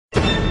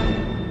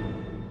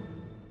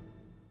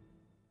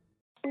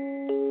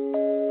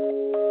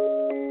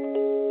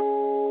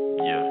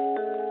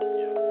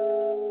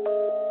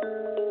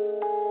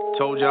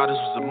Told y'all this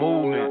was a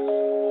movement.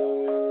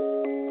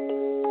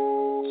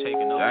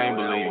 I ain't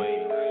believe it.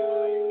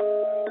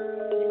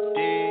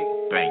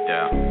 Banked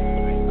out.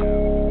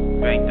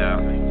 Banked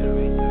out.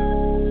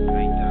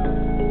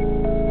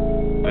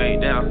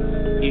 Banked out.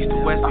 East to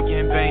west, we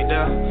getting banked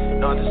out.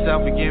 North to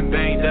south, we getting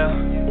banked out.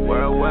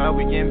 Worldwide,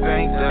 we getting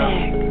banked out.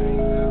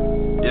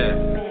 Yeah.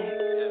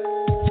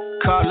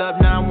 Call up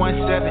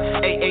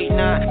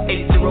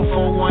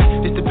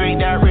 917-889-8041. This the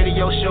Banked Out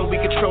Radio Show. We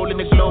controlling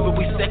the globe and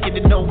we second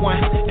to no one.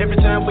 Every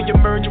time we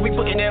emerge, we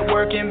putting that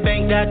work in.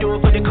 Banked Out, do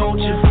it for the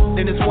culture.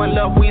 Then it's One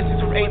Love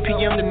Wednesdays from 8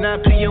 p.m. to 9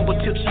 p.m.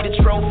 with Tipsy the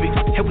Trophy.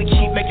 And we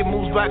keep making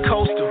moves by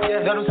coastal.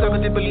 Let them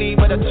suckers that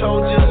believe what I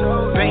told you.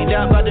 Banked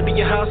Out about to be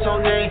your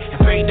household name. And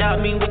Banked Out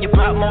mean when you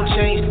pop more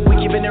change. We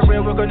keeping it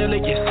real, we're gonna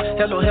live, yes.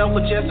 Hello, health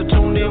for just to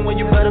tune in when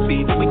you better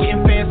be. Then we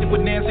getting fancy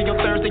with Nancy on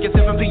Thursday at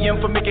 7 p.m.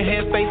 for making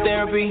headspace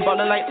therapy.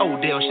 Ballin' like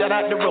Odell, shout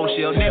out to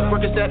Rochelle.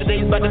 Network is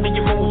Saturdays, about to be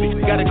your movie.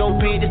 Gotta go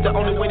big, it's the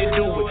only way to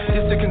do it.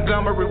 This the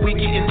conglomerate, we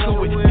get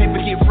into it. Paper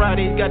Hit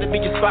Fridays, gotta be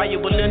inspired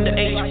with Linda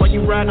H. While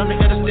you ride on the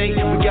interstate,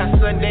 we got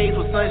Sundays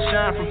with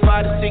sunshine from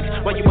 5 to 6.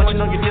 While you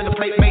watching on your dinner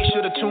plate, make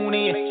sure to tune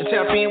in and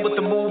tap in with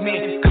the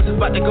movement. Cause it's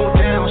about to go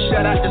down.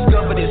 Shout out,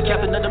 discover this,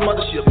 captain of the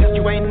mothership. If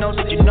you ain't know,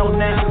 that you know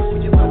now.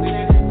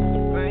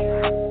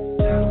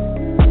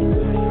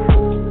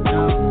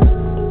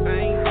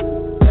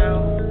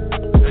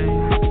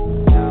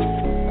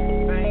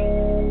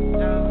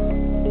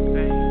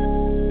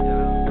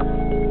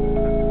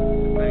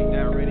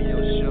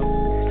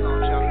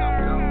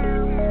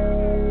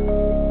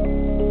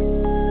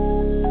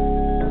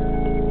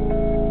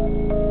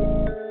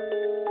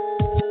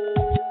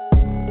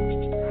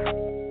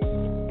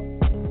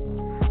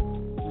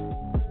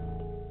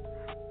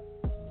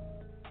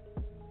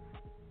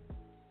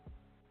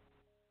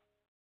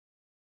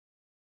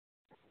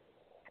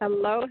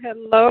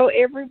 Hello,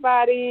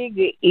 everybody.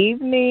 Good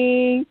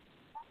evening.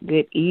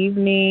 Good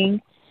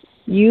evening.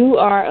 You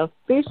are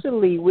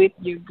officially with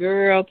your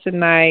girl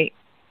tonight.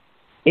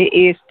 It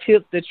is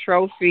Tip the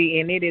Trophy,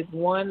 and it is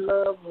One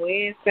Love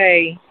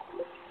Wednesday.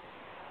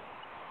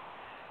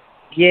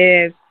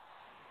 Yes,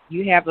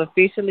 you have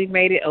officially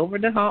made it over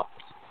the hump,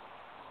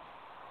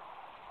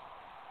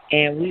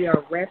 and we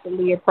are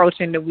rapidly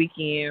approaching the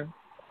weekend.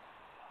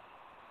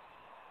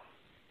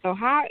 So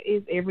how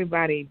is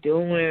everybody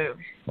doing?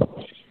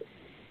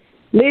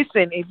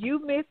 Listen, if you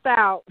missed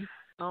out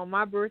on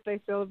my birthday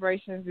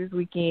celebrations this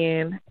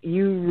weekend,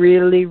 you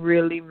really,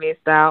 really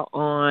missed out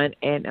on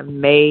an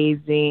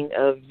amazing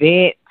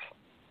event.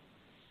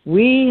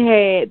 We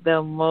had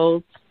the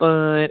most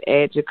fun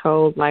at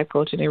Jacole's Life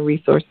Coaching and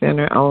Resource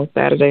Center on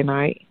Saturday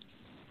night.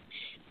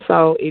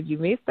 So if you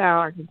missed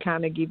out, I can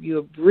kind of give you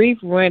a brief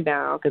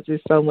rundown because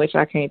there's so much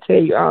I can't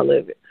tell you all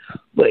of it.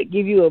 But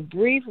give you a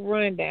brief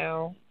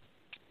rundown.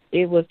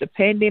 It was the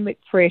Pandemic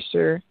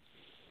Pressure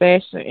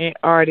Fashion and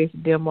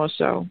Artist Demo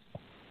Show.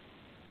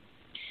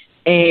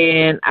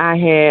 And I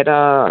had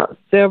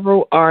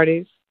several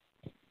artists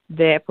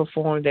that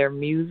performed their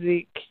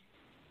music.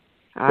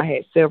 I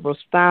had several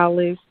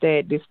stylists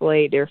that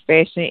displayed their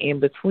fashion in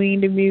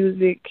between the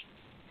music.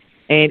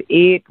 And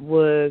it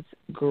was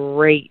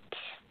great.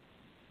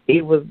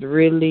 It was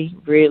really,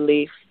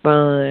 really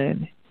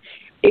fun.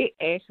 It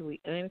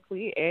actually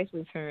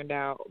turned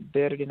out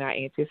better than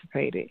I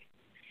anticipated.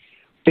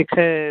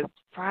 Because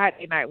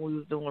Friday night we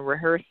was doing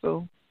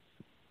rehearsal.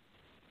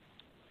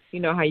 You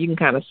know how you can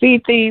kind of see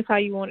things how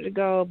you want it to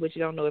go, but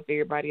you don't know if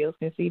everybody else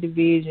can see the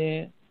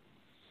vision.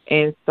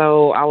 And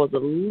so I was a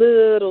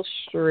little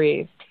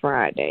stressed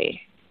Friday.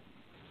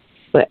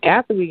 But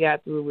after we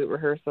got through with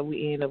rehearsal,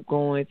 we ended up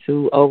going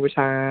to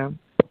overtime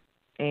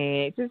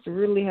and just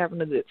really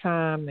having a good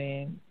time.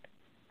 And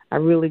I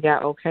really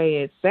got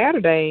okay. And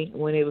Saturday,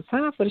 when it was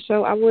time for the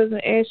show, I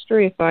wasn't as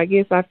stressed. So I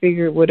guess I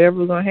figured whatever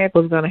was going to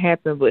happen was going to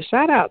happen. But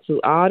shout out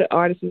to all the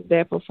artists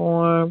that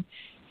performed.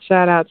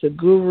 Shout out to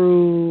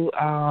Guru,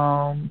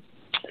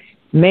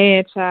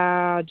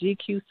 Manchild,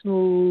 GQ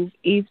Smooth,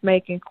 East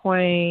Making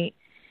Quaint,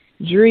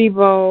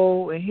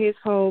 Drebo and his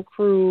whole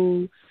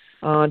crew.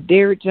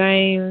 Derek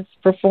James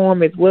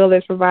performed as well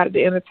as provided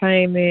the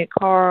entertainment.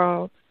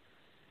 Carl.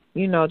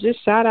 You know,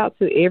 just shout out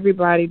to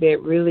everybody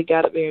that really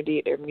got up there and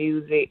did their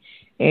music.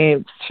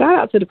 And shout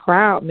out to the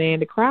crowd, man.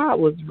 The crowd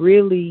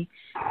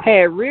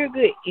had real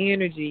good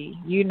energy.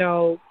 You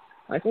know,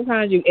 like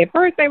sometimes at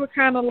first they were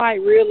kind of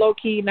like real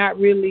low-key, not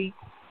really,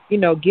 you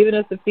know, giving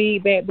us the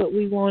feedback but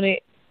we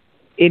wanted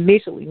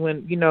initially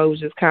when, you know, it was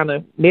just kind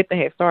of nothing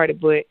had started.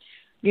 But,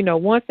 you know,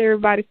 once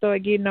everybody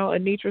started getting on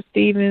Anitra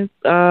Stevens,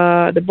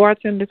 the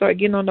bartender started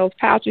getting on those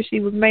pouches she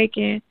was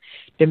making,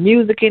 the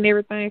music and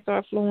everything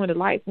started flowing, the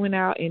lights went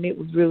out, and it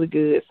was really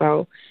good.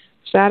 So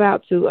shout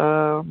out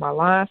to my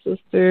line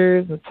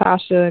sisters,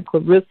 Natasha and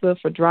Clarissa,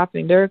 for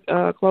dropping their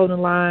clothing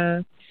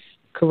line,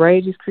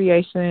 Courageous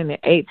Creation and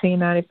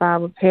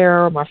 1895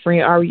 Apparel, my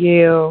friend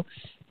Ariel.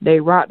 They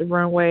rocked the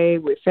runway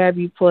with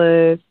Fabu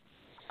Plus.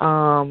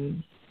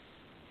 And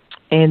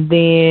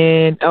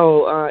then,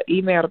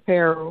 Email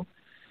Apparel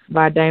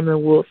by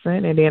Damon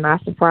Wilson. And then I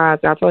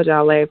told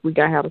y'all last week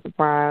I have a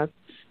surprise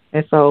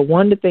And so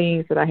one of the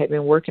things that I had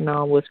been working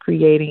on was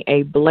creating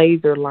a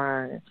blazer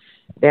line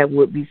that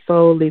would be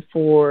solely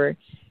for,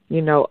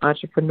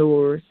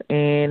 entrepreneurs.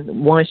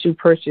 And once you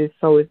purchase,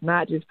 so it's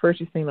not just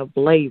purchasing a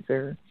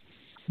blazer,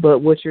 but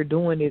what you're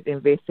doing is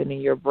investing in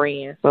your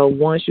brand. So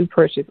once you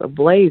purchase a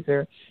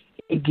blazer,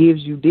 it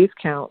gives you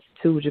discounts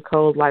to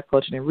Jaco's Life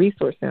Coaching and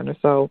Resource Center.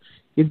 So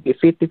you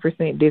get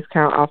 50%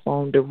 discount off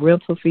on the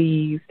rental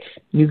fees.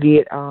 You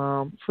get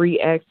free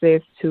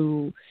access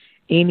to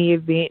any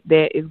event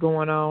that is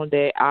going on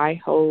that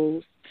I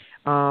host.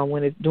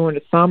 When it's during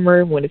the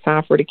summer, when it's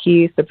time for the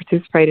kids to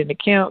participate in the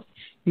camps,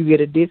 you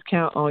get a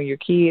discount on your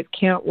kids'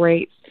 camp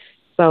rates.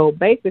 So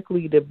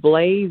basically the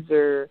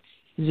blazer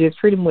just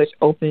pretty much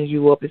opens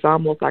you up. It's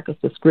almost like a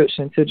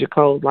subscription to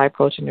Jaco's Life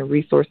Coaching and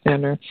Resource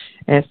Center.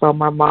 And so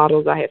my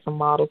models, I had some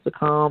models to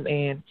come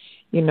and,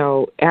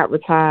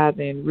 advertise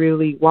and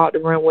really walk the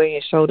runway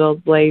and show those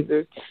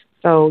blazers.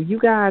 So you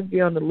guys be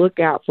on the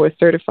lookout for a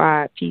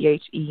certified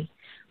PHE,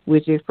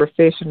 which is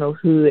professional,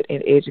 hood,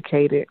 and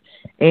educated.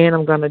 And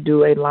I'm going to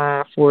do a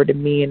line for the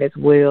men as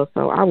well.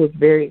 So I was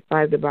very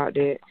excited about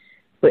that.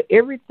 But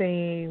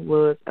everything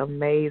was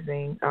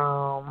amazing.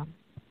 Shout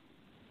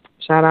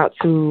out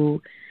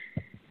to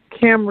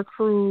camera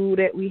crew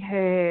that we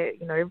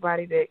had,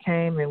 everybody that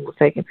came and was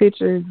taking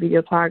pictures,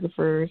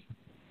 videographers.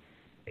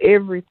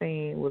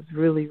 Everything was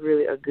really,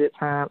 really a good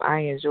time. I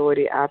enjoyed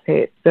it. I've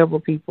had several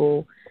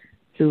people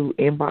to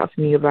inbox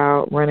me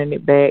about running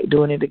it back,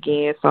 doing it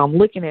again. So I'm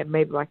looking at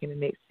maybe like in the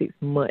next 6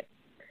 months,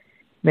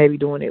 maybe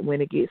doing it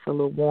when it gets a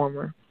little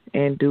warmer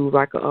and do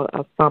like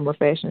a summer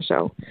fashion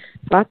show.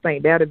 So I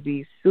think that would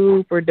be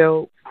super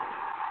dope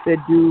to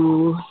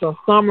do some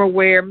summer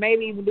wear,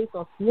 maybe even do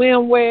some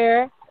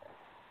swimwear,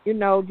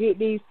 get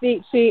these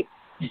thick chicks.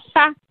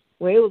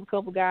 Well, it was a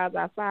couple guys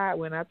outside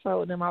when I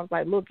told them, I was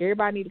like, look,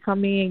 everybody need to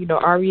come in.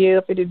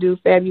 Ariel fit to do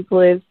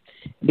Fabulous.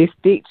 This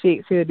thick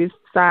chicks here, this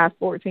size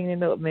 14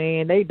 and up,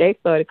 man, they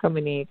started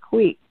coming in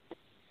quick.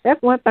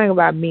 That's one thing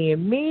about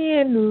men.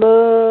 Men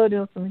love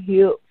them some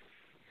hips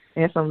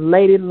and some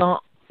lady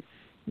lumps.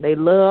 They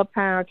love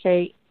pound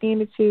cake,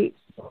 thin chicks.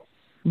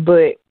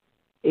 But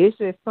it's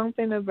just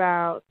something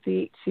about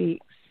thick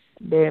chicks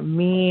that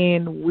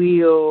men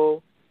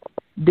will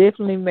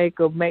definitely make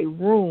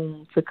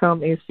room to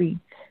come and see.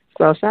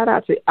 So shout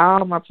out to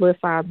all my plus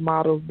size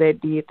models that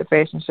did the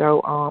fashion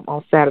show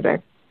on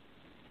Saturday.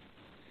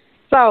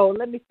 So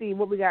let me see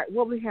what we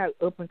have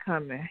up and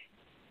coming.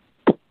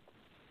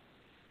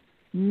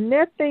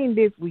 Nothing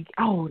this week.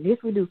 Oh, this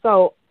we do.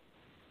 So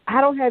I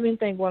don't have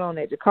anything going on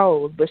at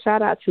Jaco's, but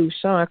shout out to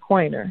Sean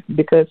Quainer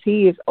because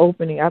he is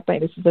opening. I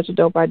think this is such a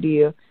dope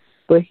idea,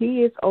 but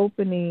he is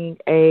opening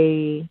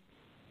a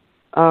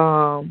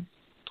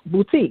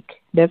boutique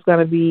that's going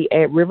to be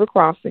at River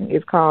Crossing.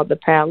 It's called The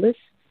Palace.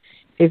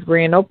 Its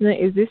grand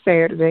opening is this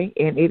Saturday,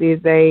 and it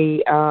is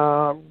a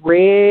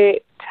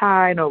red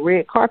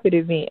carpet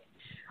event.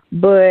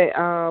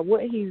 But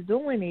what he's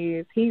doing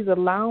is he's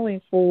allowing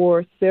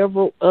for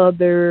several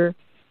other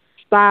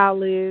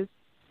stylists,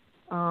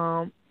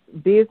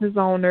 business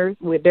owners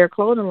with their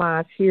clothing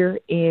lines here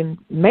in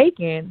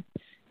Macon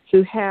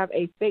to have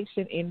a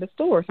section in the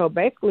store. So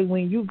basically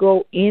when you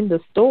go in the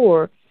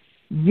store,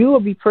 you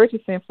will be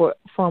purchasing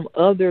from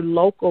other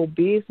local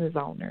business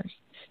owners.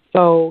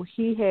 So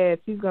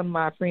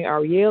my friend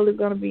Ariel is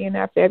going to be in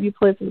there.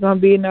 Fabulous is going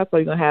to be in there. So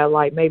you're going to have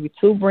like maybe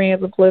 2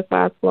 brands of plus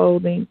size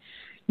clothing.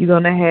 You're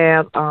going to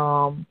have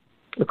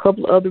a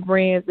couple of other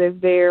brands that's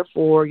there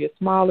for your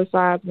smaller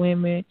size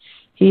women.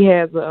 He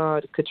has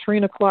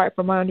Katrina Clark,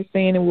 from my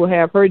understanding, will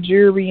have her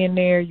jewelry in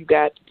there. You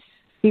got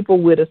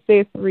people with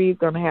accessories,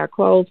 going to have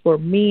clothes for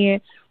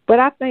men. But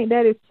I think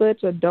that is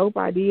such a dope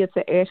idea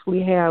to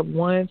actually have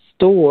one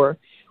store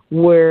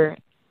where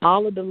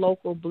all of the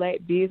local black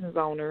business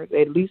owners,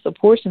 at least a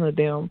portion of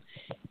them,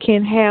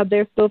 can have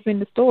their stuff in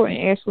the store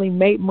and actually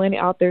make money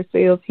out their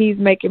sales. He's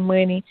making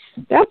money.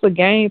 That's a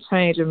game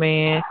changer,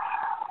 man.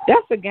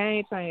 That's a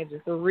game changer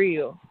for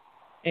real.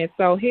 And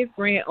so his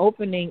grand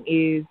opening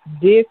is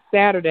this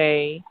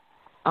Saturday,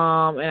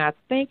 and I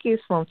think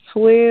it's from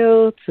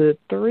 12 to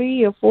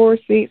 3 or 4,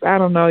 6. I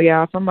don't know,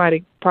 y'all.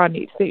 Somebody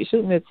probably needs to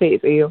shoot me a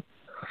text, and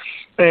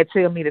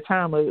tell me the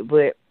time of it.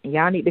 But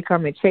y'all need to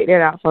come and check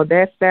that out. So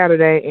that's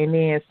Saturday. And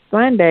then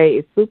Sunday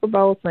is Super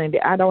Bowl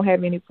Sunday. I don't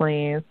have any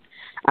plans.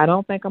 I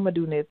don't think I'm going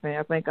to do nothing.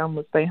 I think I'm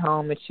going to stay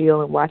home and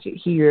chill and watch it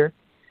here.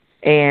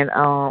 And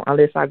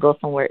unless I go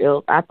somewhere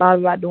else. I thought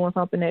about doing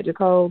something at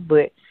Jaco's,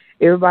 but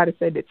everybody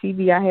said the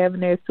TV I have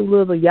in there is too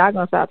little. Y'all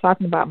going to start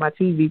talking about my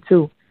TV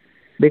too.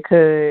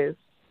 Because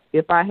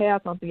if I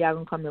have something, y'all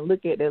going to come and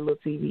look at that little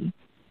TV.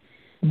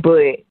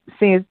 But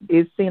since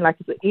it seems like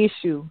it's an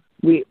issue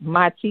with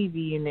my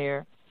TV in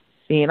there,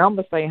 then I'm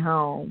going to stay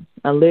home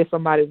unless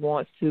somebody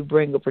wants to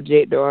bring a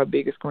projector or a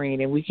bigger screen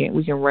and we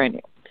can run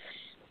it.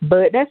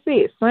 But that's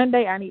it.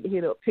 Sunday, I need to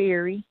hit up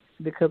Perry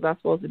because I'm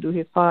supposed to do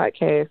his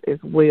podcast as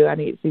well. I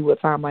need to see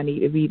what time I need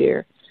to be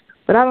there.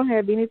 But I don't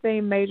have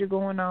anything major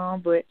going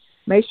on, but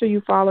make sure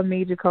you follow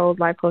me, Jaco's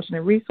Life Coaching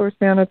and Resource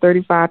Center,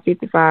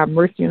 3555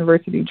 Mercy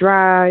University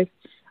Drive.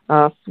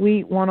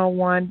 Suite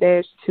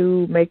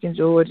 101-2, Macon,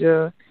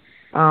 Georgia.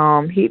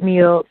 Hit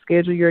me up,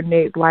 schedule your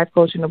next life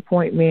coaching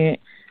appointment,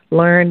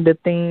 learn the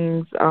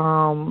things,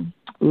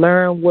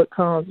 learn what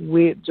comes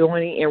with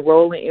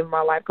enrolling in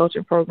my life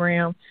coaching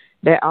program.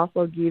 That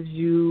also gives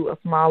you a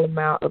small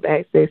amount of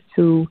access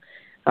to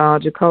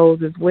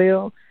JACOs as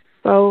well.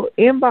 So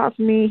inbox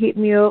me, hit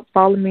me up,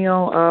 follow me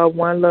on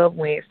One Love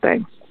Wednesday.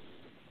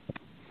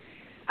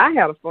 I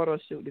had a photo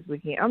shoot this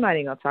weekend. I'm not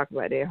even going to talk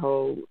about that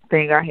whole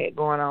thing I had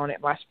going on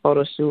at my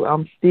photo shoot.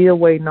 I'm still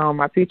waiting on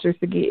my pictures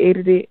to get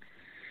edited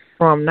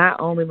from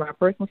not only my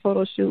personal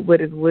photo shoot,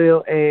 but as well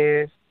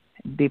as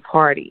the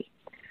party.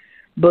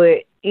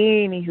 But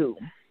anywho,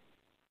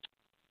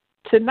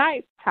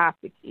 tonight's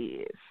topic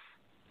is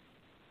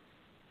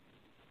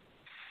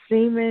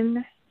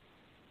semen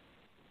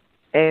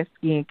as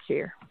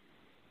skincare.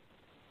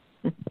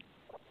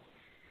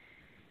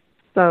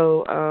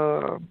 So,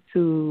 I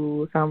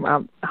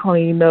don't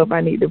even know if I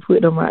need to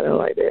put them out there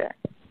like that.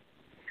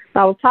 So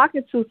I was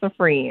talking to some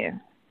friends.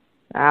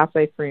 I'll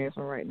say friends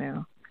from right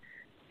now.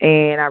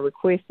 And I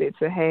requested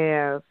to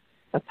have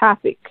a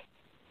topic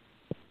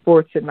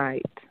for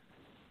tonight.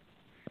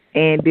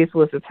 And this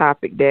was a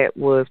topic that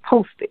was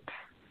posted.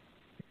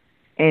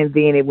 And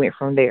then it went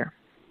from there.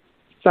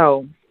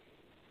 So,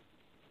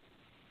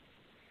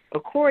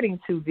 according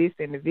to this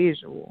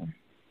individual,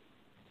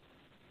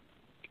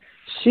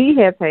 she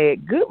has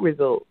had good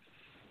results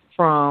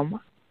from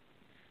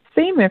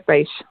semen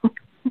facial.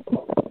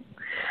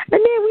 And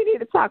then we need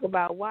to talk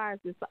about why is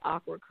this an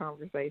awkward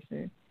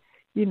conversation.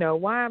 You know,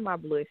 why am I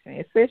blushing?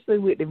 Especially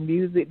with the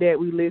music that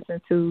we listen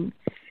to.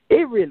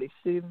 It really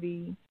shouldn't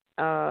be.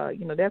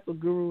 That's what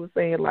Guru was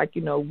saying. Like,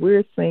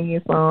 we're singing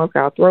songs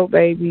called Throat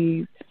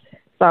Babies.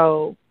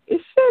 So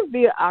it shouldn't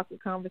be an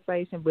awkward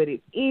conversation, but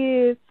it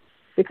is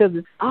because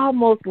it's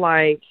almost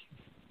like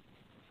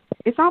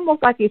it's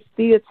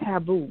still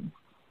taboo.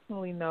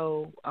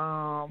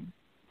 I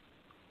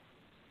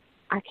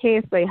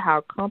can't say how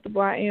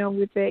comfortable I am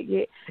with that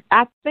yet.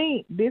 I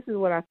think this is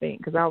what I think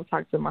because I was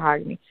talking to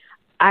Mahogany.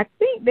 I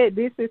think that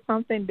this is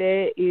something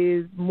that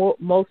is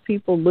most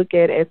people look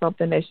at as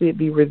something that should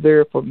be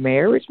reserved for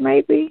marriage,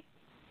 maybe.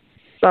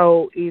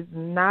 So it's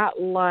not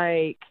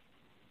like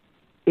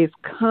it's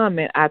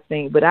coming, I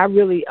think. But I'm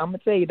going to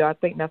tell you, though, I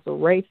think that's a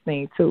race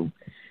thing, too.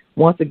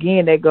 Once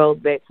again, that goes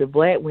back to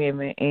black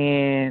women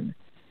and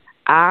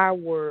I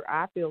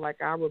feel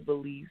like our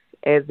beliefs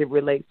as it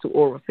relates to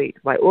oral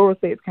sex. Like, oral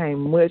sex came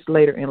much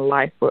later in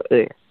life for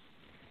us.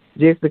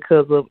 Just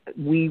because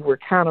we were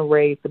kind of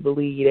raised to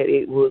believe that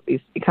it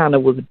kind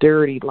of was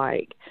dirty,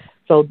 like.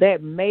 So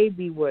that may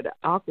be where the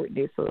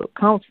awkwardness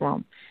comes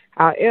from.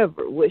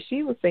 However, what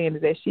she was saying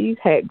is that she's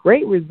had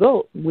great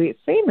results with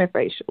semen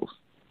facials.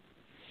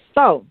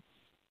 So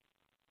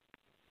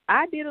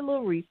I did a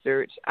little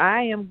research.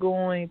 I am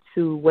going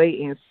to wait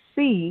and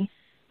see.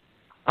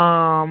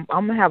 I'm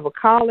going to have a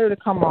caller to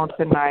come on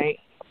tonight.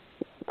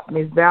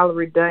 Miss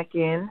Valerie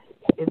Duncan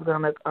is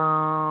going to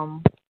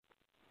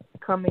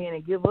come in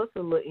and give us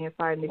a little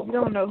insight. And if you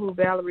don't know who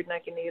Valerie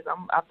Duncan is,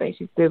 I think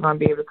she's still going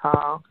to be able to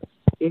call.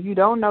 If you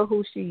don't know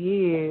who she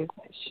is,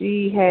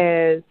 she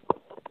has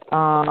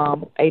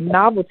a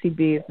novelty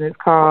business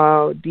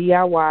called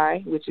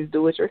DIY, which is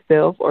do it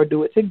yourself or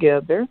do it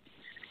together.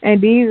 And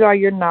these are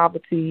your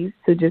novelties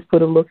to just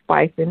put a little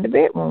spice in the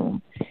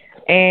bedroom.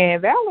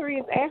 And Valerie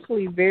is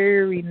actually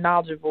very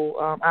knowledgeable.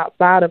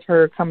 Outside of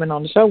her coming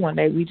on the show one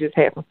day, we just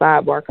had some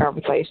sidebar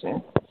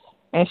conversations.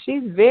 And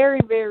she's very,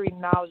 very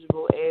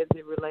knowledgeable as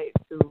it relates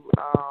to,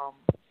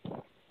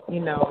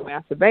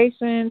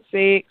 masturbation,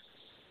 sex,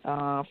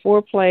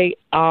 foreplay,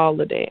 all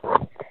of that.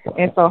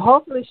 And so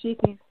hopefully she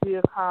can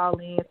still call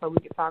in so we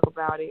can talk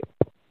about it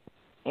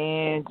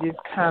and just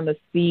kind of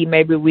see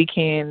maybe we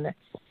can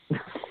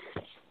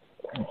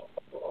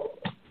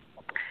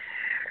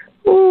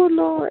oh,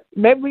 Lord.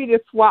 Maybe we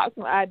just swap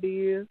some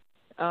ideas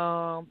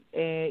and,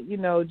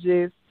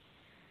 just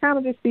kind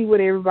of just see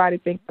what everybody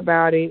thinks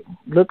about it.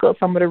 Look up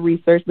some of the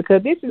research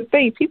because this is the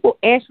thing. People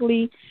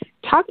actually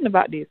talking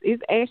about this.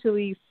 It's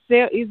actually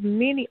it's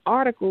many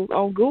articles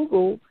on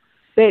Google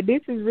that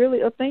this is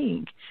really a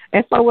thing.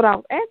 And so what I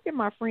was asking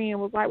my friend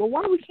was like, well,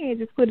 why we can't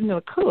just put it in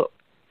a cup?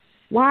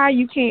 Why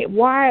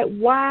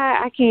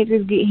I can't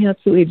just get him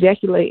to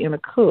ejaculate in a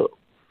cup?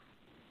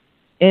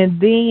 And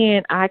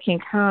then I can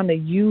kind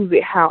of use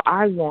it how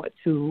I want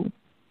to,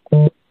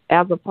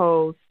 as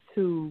opposed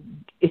to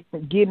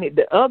getting it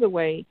the other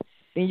way.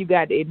 Then you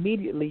got to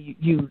immediately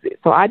use it.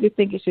 So I just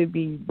think it should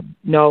be,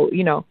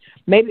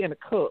 maybe in a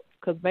cup,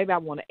 because maybe I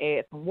want to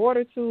add some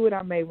water to it.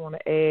 I may want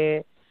to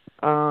add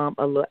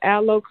a little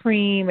aloe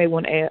cream. May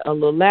want to add a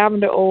little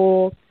lavender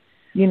oil.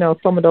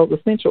 Some of those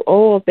essential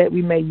oils that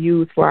we may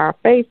use for our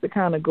face to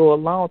kind of go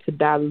along to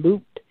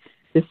dilute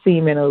the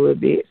semen a little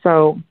bit.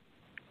 So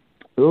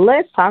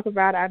let's talk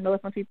about it. I know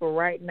some people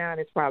right now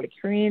that's probably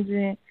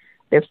cringing.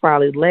 That's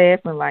probably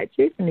laughing like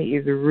Tiffany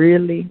is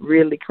really,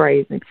 really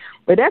crazy.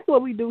 But that's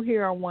what we do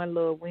here on One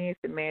Love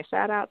Wednesday, man.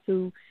 Shout out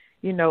to,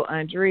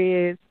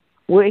 Andres.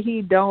 What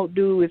he don't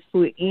do is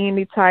put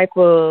any type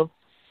of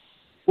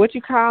what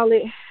you call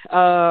it?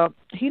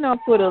 He done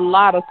put a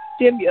lot of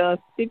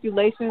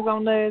stipulations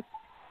on us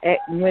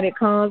when it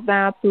comes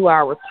down to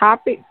our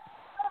topics.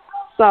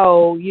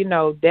 So,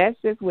 that's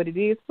just what it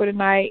is for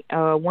tonight.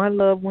 One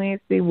Love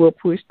Wednesday will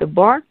push the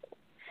bar,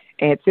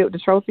 and Tilt the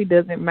Trophy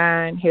doesn't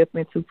mind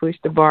helping to push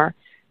the bar.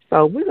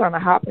 So we're going to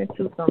hop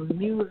into some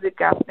music,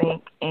 I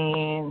think,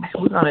 and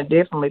we're going to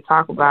definitely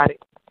talk about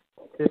it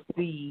to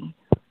see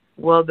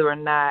whether or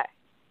not,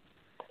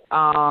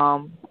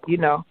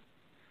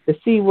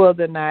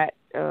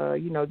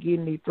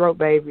 getting these throat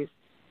babies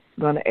is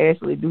going to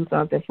actually do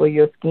something for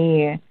your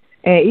skin.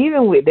 And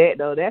even with that,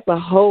 though, that's a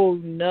whole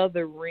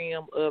nother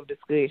realm of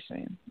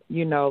discussion.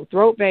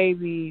 Throat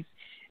babies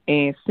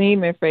and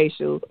semen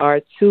facials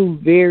are two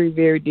very,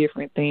 very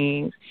different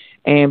things,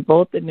 and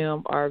both of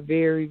them are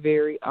very,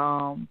 very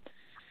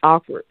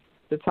awkward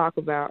to talk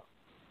about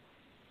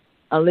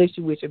unless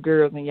you with your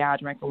girls and y'all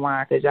drinking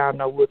wine, because y'all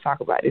know we'll talk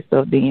about this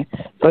stuff then.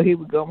 So here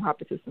we go. I'm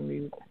hopping to some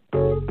music.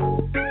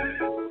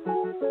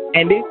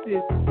 And this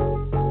is...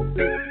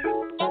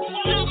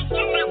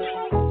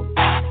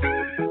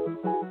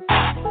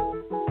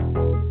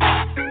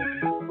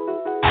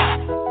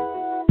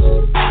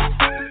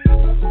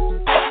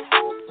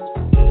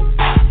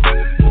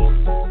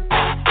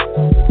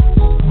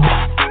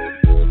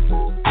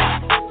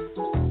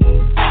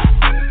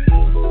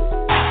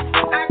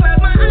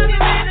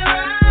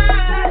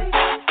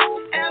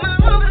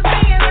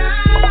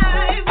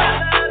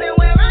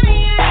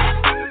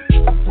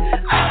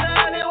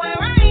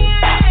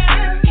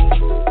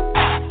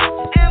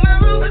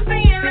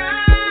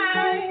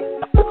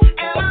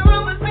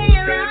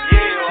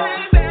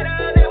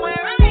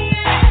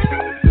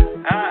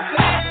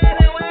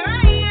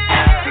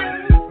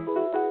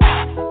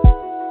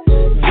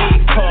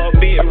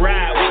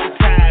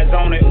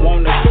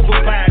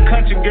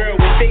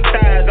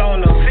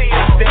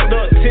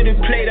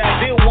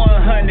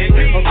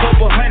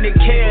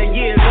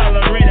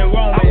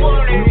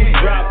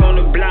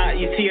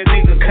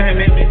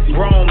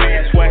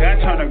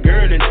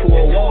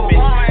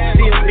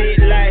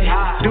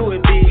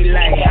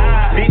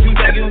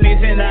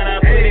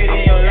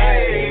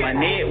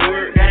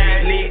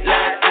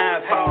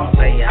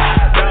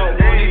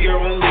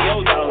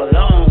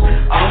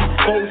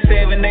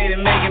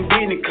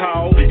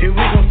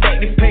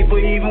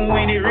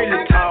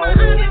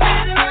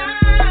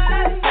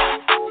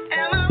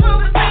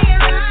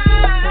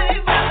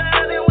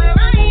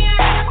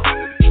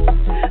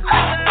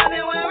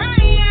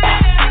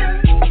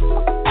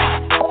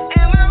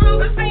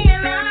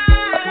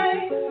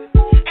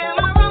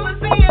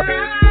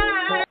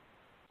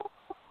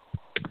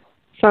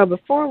 So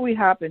before we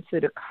hop into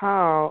the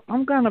call,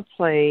 I'm gonna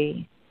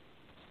play,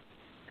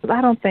 because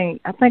I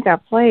think I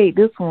played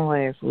this one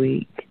last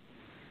week.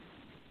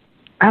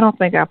 I don't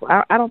think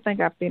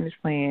I finished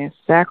playing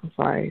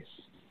Sacrifice.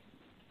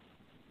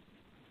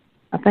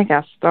 I think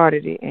I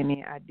started it and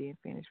then I didn't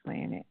finish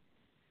playing it.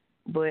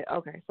 But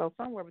okay, so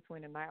somewhere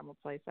between the night I'm gonna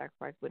play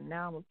Sacrifice, but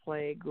now I'm gonna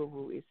play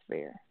Guru is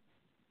Fair.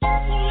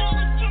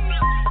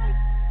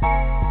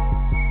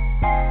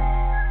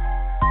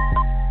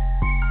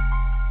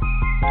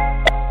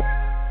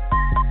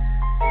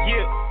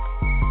 Yeah,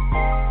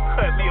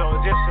 cut me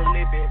on just a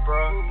little bit,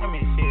 bro. Let me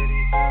feel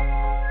this.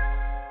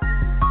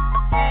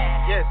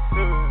 Yes,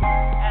 sir.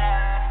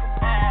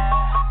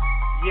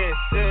 Yes,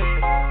 sir.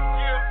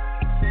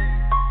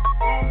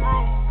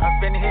 I've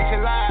been hit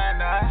your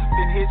line,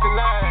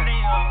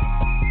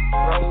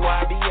 Bro,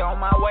 I be on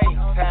my way.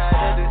 Tired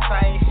of the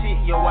same shit.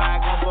 Yo,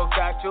 I gon' buck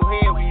out your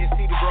head when you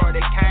see the bro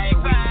that came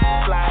with me.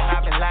 Sliding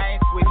out in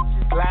lanes with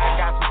me. Glide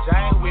got some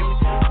Jane with me.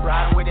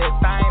 Riding with that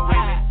thing with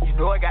me. You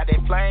know I got that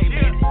flame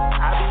in it.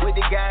 I be with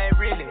the game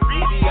really. We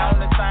be on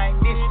the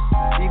same mission.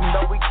 Even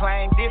though we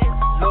claim different.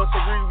 Lord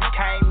Sabrina, we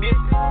can't miss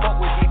it. Fuck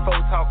what these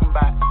folks talking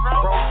about.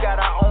 Bro, we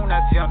got our own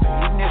agenda.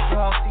 Even if we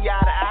don't see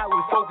eye to eye, we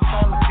focus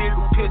on the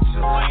bigger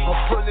picture. I'm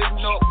pulling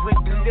up with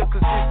the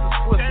liquor, sisters,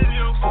 swifter.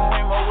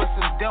 Swim with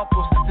some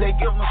dimples. They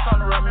give them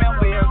something to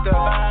remember. If the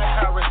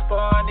line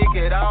correspond, it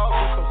get all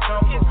with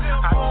some simple.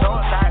 I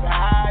don't like to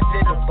hide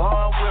in the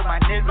bond with my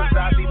niggas.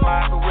 I be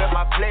mindful with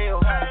my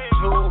players.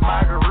 True,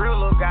 my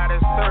gorilla got a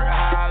certain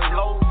high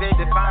low. They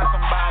define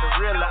somebody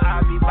realer.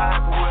 I be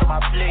mindful with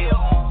my players.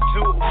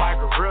 True, my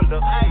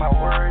gorilla. My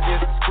word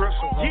is a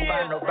scripture. Won't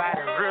find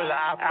nobody realer.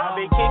 I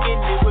be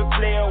kicking it with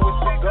players with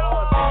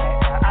cigars in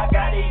it. I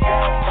got it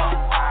young.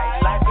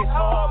 Life is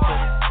hard, but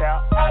it's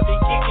out. I be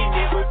kicking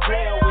it with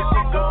players with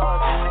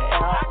cigars in the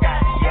air. I got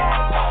it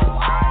young.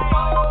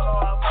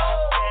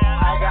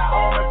 I got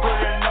on and put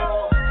it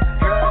low.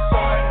 Girl,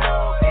 showing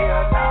love.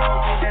 Hell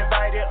now, get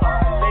invited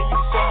on. Let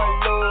you show me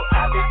love.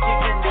 I be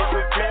kicking it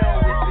with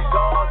players with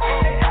cigars in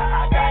the air.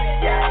 I got it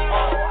young.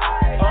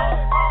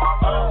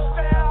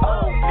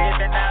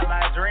 Living out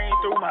my dream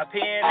through my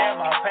pen and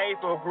my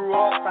paper. Grew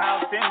up,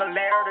 found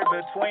similarity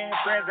between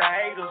friends and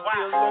haters.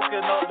 Still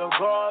looking up the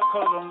guard,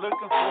 cause I'm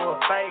looking for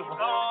a favor.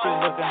 Still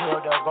looking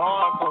up the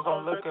guard, cause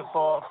I'm looking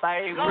for a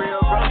favor.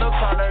 Real brothers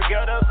come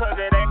together, cause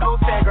it ain't no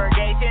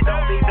segregation.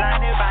 Don't be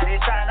blinded by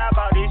this shine, I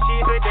bought this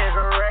shit for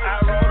decoration.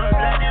 I wrote a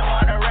Blending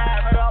wanna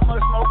ride, but I'ma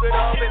smoke it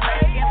up and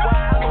make it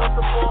wild. What's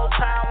the full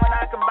time when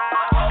I can buy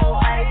a whole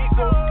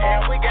acre?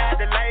 And we got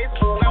the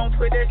label, we don't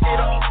put that shit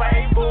on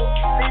Facebook.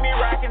 See me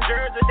rocking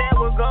Jersey, that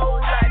will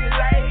go like the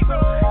label.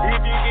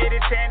 If you get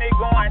a chance, it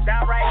going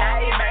down right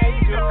now, it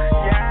major.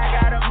 Yeah, I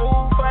gotta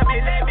move for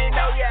me, let me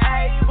know you're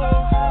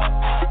able.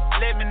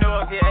 Let me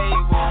know if you're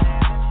able.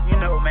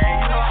 You know, man,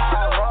 you know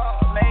how I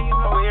rock, man. You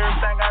know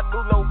everything I do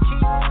low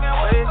key.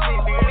 But it shit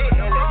be lit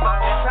at the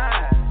same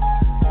time.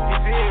 You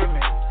feel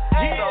me?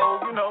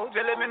 So, you know,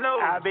 just let me know.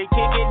 I be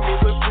kicking it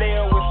with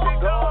player with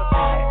cigars.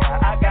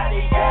 I got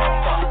it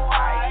gas on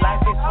ice.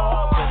 Life is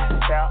hard, but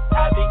it's out.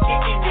 I be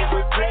kicking it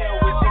with player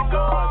with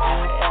cigars.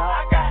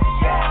 I got it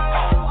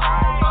gas on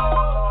ice.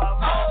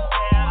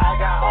 I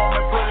got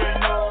homie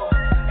pulling up.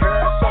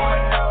 Girl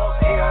showing up.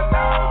 Hell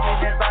no,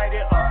 get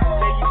invited up.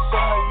 Let you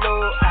show me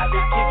love. I be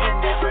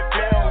kicking it with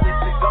player with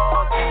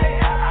cigars.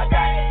 I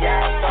got it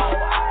gas on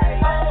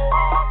ice.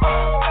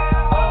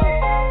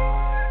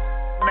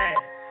 Man,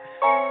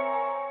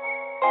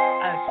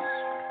 I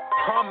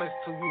promise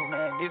to you,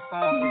 man, this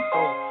song is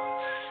so.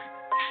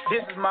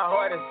 This is my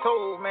heart and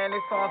soul, man.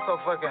 This song's so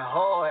fucking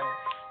hard.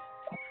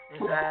 It's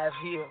how I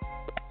feel.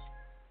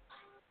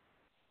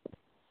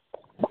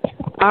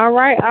 All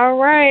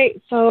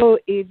right. So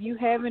if you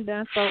haven't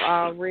done so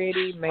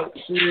already, make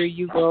sure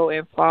you go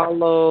and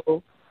follow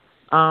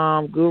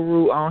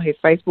Guru on his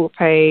Facebook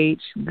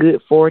page,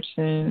 Good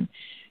Fortune.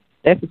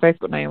 That's the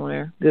Facebook name on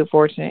there, Good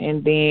Fortune.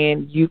 And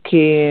then you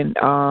can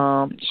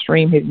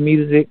stream his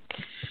music.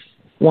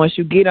 Once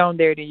you get on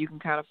there, then you can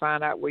kind of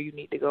find out where you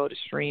need to go to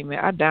stream it.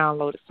 I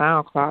downloaded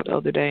SoundCloud the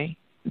other day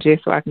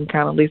just so I can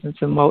kind of listen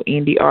to more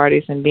indie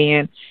artists. And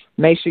then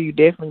make sure you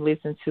definitely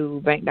listen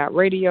to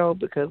Bank.Radio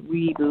because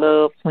we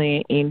love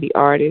playing indie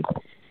artists.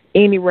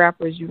 Any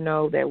rappers you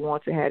know that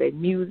want to have their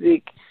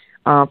music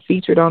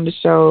featured on the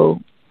show,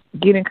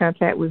 get in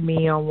contact with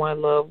me on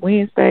One Love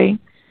Wednesday,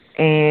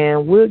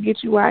 and we'll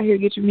get you out here,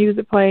 get your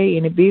music played.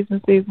 Any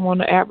businesses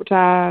want to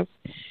advertise,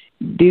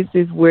 this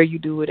is where you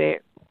do it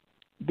at.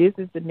 This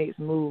is the next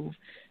move.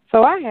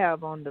 So I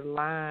have on the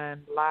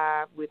line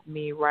live with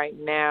me right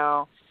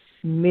now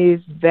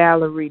Miss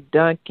Valerie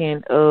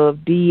Duncan of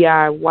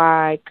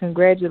DIY.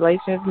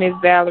 Congratulations, Miss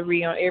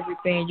Valerie, on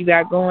everything you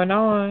got going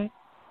on.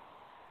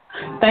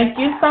 Thank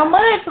you so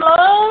much,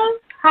 love.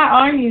 How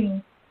are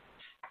you?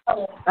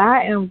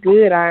 I am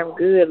good.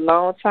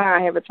 Long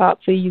time. I haven't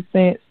talked to you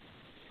since,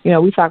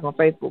 we talk on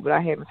Facebook, but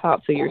I haven't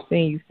talked to you or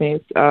seen you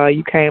since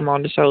you came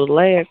on the show the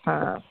last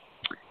time.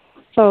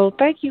 So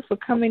thank you for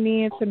coming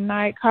in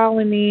tonight,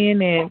 calling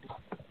in and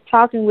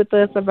talking with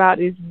us about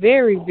this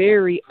very,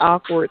 very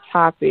awkward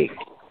topic.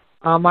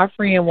 My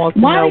friend wants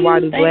to know why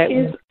do black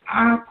women...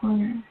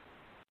 awkward?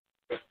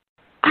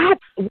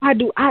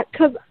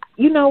 Because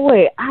you know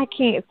what? I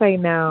can't say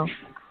now.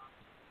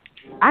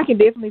 I can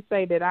definitely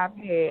say that I've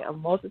had a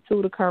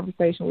multitude of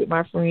conversations with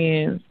my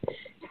friends,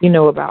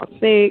 about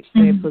sex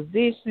and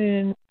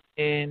position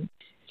and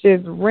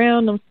just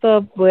random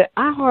stuff, but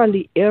I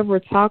hardly ever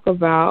talk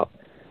about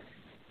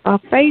a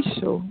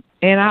facial,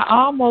 and I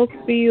almost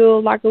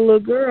feel like a little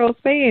girl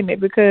saying it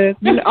because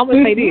I'm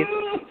gonna say this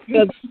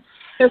because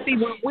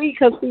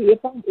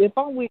if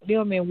I'm with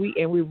them and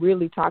we're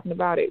really talking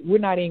about it, we're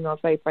not even gonna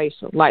say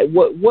facial. Like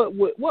what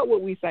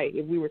would we say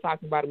if we were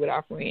talking about it with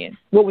our friends?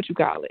 What would you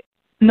call it?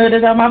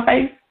 Nutted on my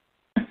face.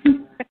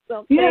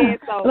 Yeah,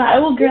 so, like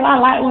girl, I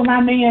like when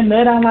my man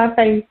nut on my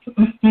face.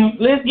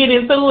 Let's get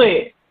into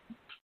it.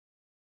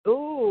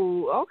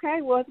 Ooh,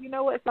 okay. Well, you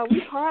know what? So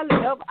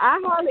I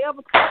hardly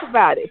ever talk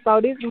about it.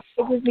 So this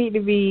need to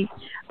be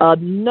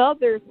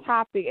another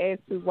topic as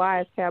to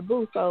why it's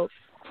taboo. So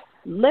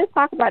let's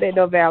talk about it,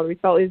 though, Valerie.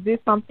 So is this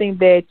something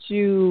that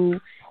you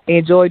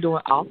enjoy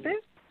doing often?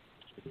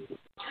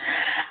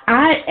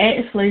 I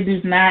actually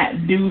do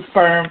not do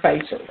sperm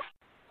facials.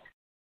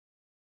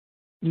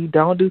 You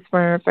don't do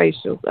sperm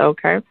facials,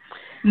 okay?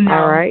 No,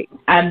 all right.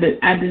 I do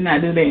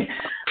not do that.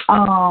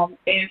 And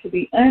to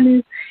be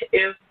honest,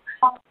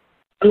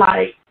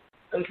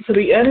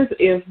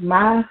 if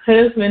my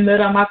husband nut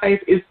on my face,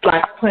 it's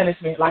like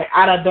punishment. Like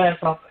I done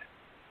something,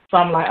 so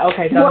I'm like,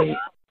 okay, go ahead.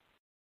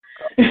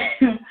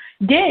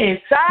 Yes,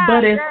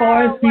 but as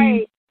far as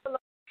come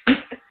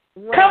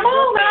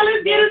on now,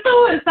 let's get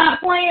into it. Stop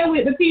playing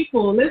with the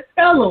people. Let's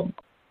tell them.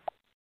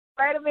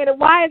 Wait a minute.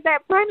 Why is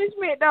that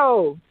punishment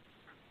though?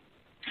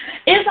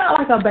 It's not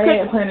like a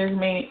bad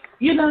punishment.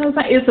 You know what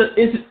I'm saying?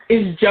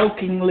 It's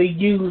jokingly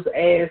used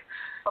as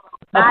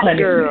a punishment.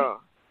 Girl.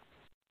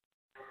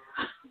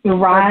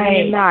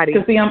 Right.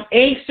 Because see, I'm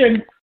extra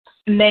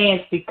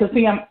nasty.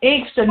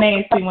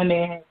 When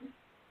that happens.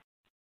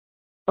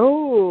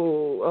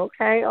 Oh,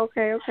 okay.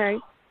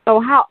 So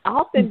how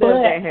often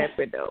does that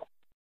happen though?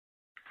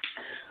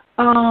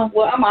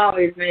 Well, I'm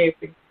always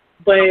nasty,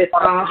 but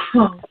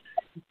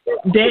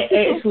that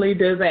actually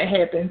doesn't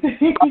happen.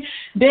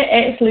 That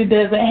actually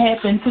doesn't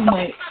happen too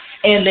much.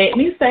 And let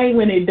me say,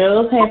 when it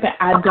does happen,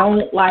 I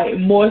don't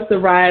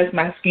moisturize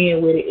my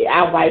skin with it.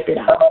 I wipe it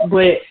off,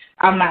 but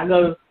I'm not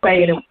gonna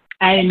say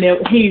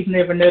He's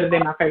never nutted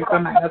in my face.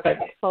 I'm not gonna say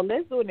that. So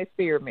let's do an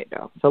experiment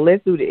though. So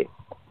let's do this.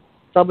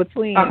 So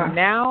between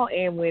now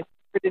and when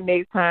the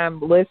next time,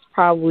 let's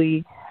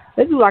do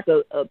like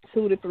a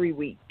 2 to 3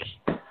 week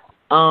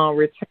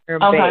return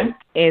back,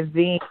 and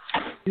then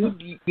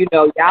you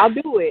know y'all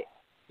do it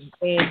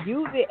and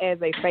use it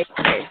as a face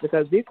mask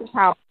because this is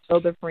how my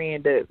other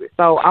friend does it.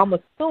 So I'm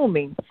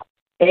assuming,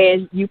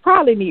 and you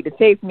probably need to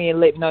text me and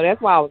let me know.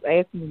 That's why I was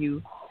asking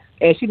you.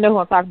 And she knows who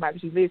I'm talking about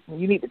because she's listening.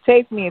 You need to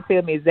text me and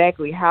tell me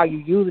exactly how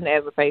you're using it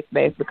as a face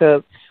mask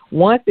because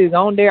once it's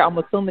on there, I'm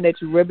assuming that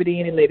you rub it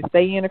in and let it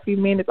stay in a few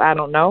minutes. I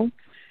don't know.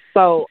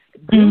 So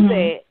do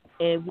that,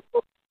 and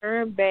we'll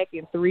turn back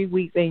in 3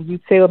 weeks, and you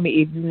tell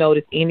me if you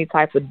notice any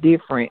type of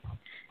difference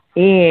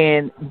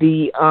in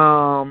the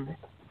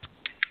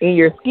in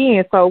your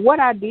skin. So what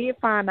I did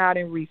find out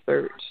in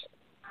research,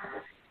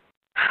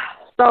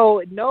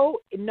 so no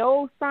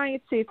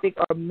scientific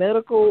or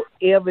medical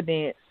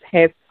evidence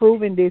has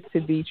proven this to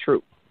be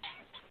true.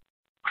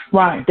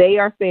 Right. They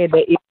are saying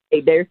that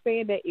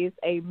it's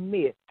a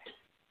myth.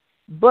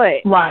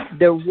 But what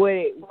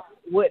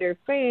they're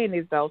saying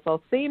is though,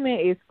 so semen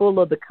is full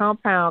of the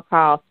compound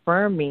called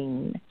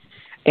spermine,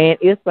 and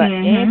it's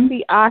an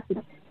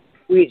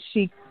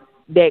antioxidant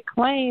that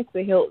claims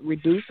to help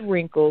reduce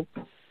wrinkles,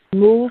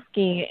 smooth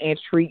skin, and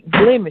treat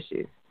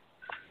blemishes.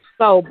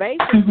 So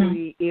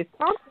basically, it's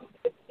something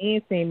that's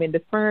in semen, the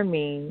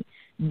spermine,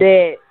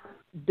 that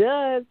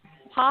does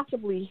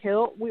possibly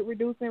help with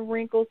reducing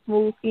wrinkles,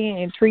 smooth skin,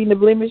 and treating the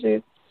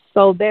blemishes.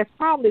 So that's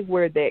probably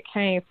where that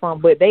came from,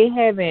 but they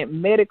haven't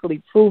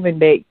medically proven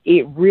that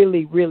it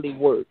really, really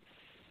works.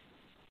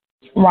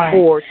 Right.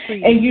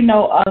 And you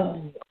know,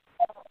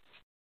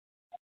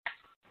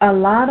 a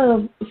lot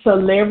of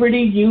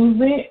celebrities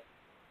use it,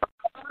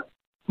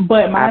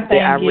 but my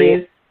thing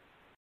is,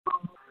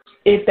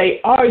 if they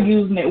are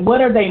using it,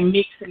 what are they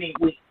mixing it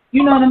with?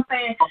 You know what I'm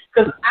saying?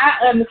 Because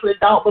I honestly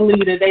don't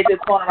believe that they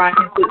just going around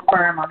and put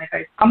sperm on their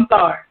face. I'm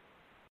sorry.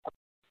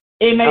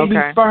 It may be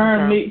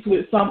sperm mixed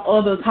with some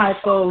other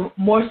type of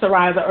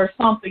moisturizer or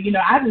something. You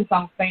know, I just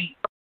don't think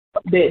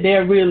that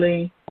they're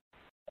really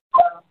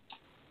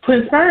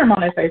putting sperm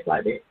on their face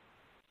like that.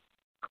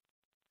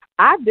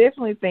 I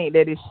definitely think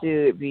that it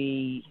should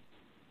be.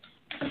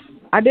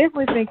 I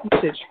definitely think you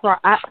should try.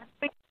 I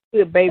think you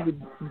should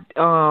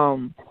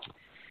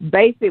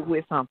base it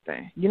with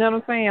something. You know what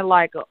I'm saying?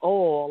 Like an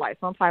oil, like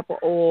some type of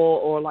oil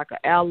or like an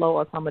aloe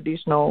or some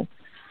additional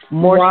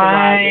moisturizer.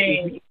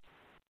 Right.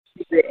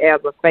 As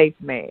a face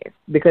mask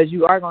because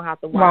you are going to have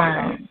to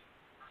wash it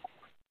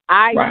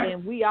off.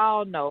 And we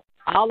all know,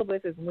 all of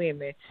us as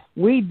women,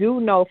 we do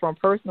know from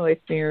personal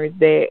experience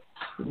that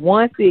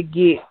once it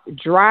gets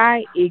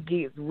dry, it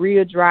gets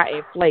real dry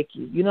and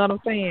flaky. You know what I'm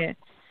saying?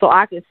 So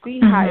I can see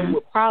how it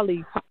would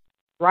probably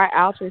dry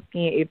out your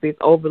skin if it's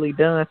overly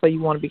done, so you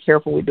want to be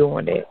careful with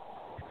doing that.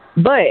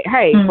 But,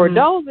 hey, for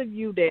those of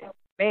you that's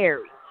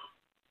married,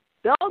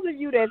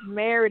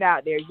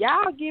 out there,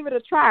 y'all give it a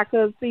try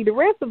because, see, the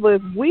rest of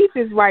us, we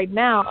just right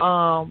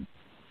now,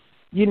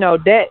 you know,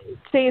 that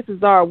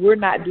chances are we're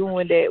not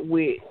doing that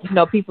with, you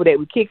know, people that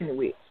we're kicking it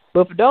with.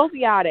 But for those of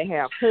y'all that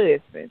have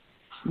husbands,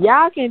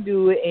 y'all can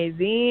do it and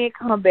then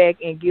come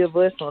back and give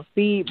us some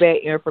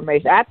feedback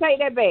information. I take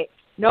that back.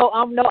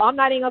 I'm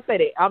not even going to say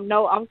that. I'm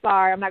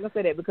sorry. I'm not going to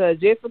say that because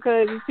just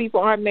because these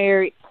people aren't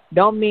married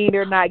don't mean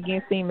they're not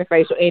getting semen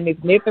facial. And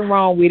there's nothing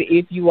wrong with it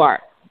if you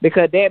are.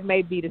 Because that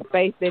may be the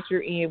space that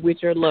you're in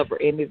with your lover,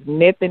 and there's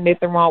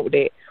nothing wrong with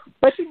that.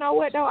 But you know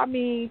what, though? I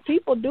mean,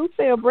 people do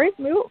sell breast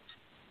milk,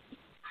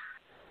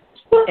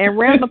 and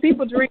random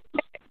people drink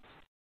that.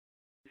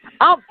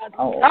 I'm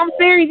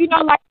serious. You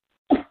know, like,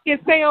 you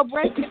can sell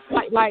breast milk,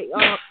 like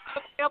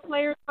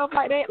players, stuff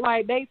like that.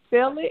 Like, they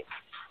sell it,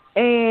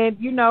 and,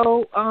 you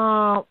know,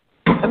 I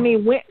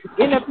mean, when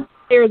in the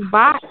players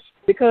buy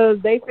because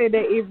they said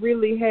that it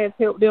really has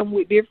helped them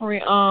with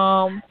different,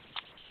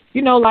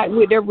 you know, like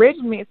with their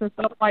regimens and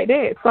stuff like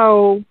that.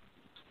 So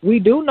we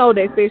do know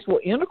that sexual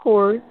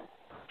intercourse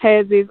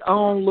has its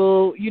own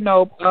little, you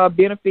know,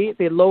 benefits.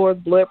 It lowers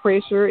blood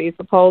pressure. It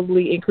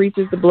supposedly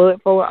increases the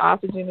blood flow,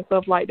 oxygen and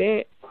stuff like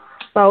that.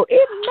 So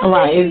it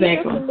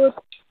exactly.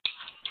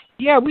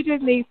 Yeah, we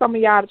just need some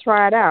of y'all to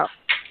try it out.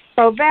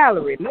 So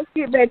Valerie, let's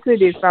get back to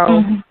this.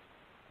 So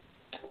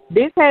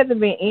this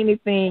hasn't been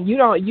anything.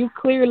 You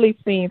clearly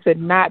seem to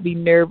not be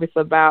nervous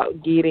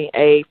about getting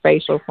a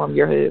facial from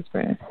your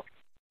husband.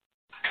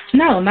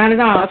 No, not at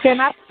all.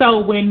 So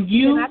when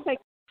you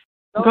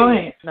go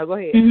ahead. No, go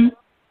ahead.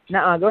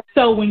 Go ahead.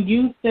 So when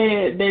you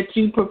said that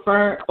you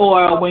prefer,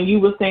 or when you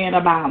were saying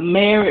about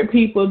married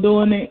people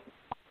doing it,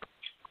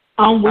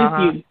 I'm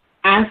with you.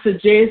 I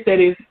suggest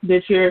that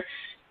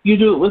you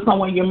do it with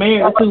someone you're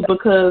married to,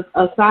 because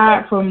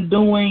aside from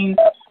doing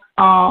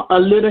a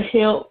little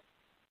help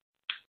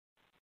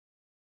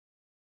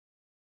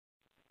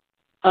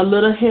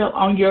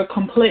on your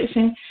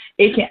complexion,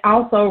 it can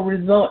also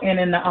result in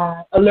an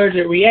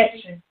allergic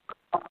reaction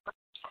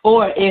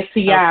or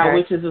STI,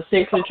 which is a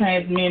sexually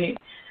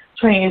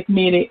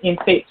transmitted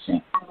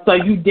infection. So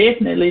you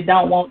definitely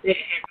don't want that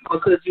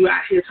because you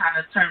out here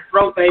trying to turn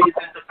broke babies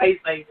into face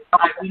babies.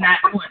 Like, we're not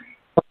doing it.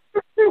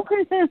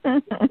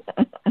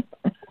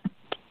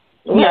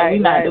 We're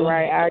not doing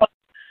it.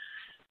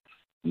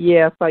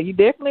 Yeah, so you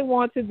definitely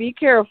want to be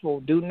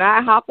careful. Do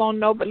not hop on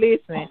no, but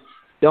listen,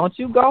 don't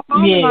you go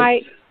home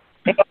tonight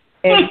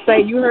and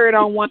say you heard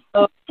on one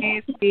of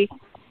Nancy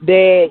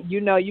that,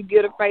 you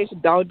get a facial.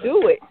 Don't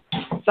do it.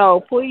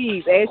 So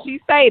please, as she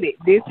stated,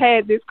 this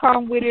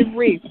come with its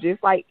risk,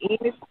 just like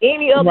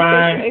any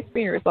other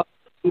experience. So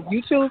if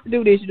you choose to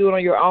do this, you do it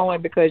on your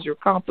own because you're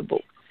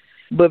comfortable.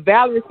 But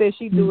Valerie says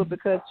she do it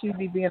because she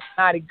be being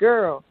a naughty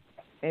girl,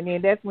 and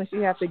then that's when she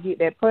has to get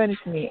that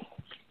punishment.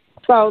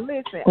 So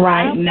listen,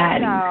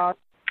 naughty.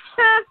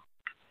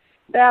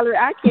 Valerie,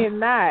 I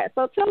cannot.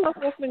 So tell us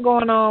what's been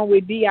going on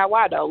with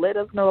DIY though. Let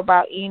us know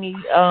about any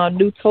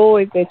new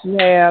toys that you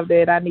have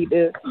that I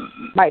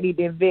might need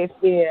to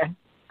invest in.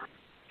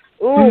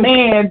 Ooh.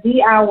 Man,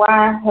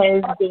 DIY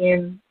has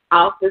been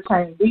off the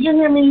chain. Do you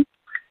hear me?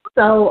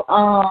 So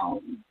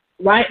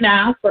right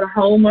now for the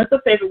whole month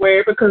of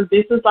February, because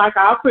this is like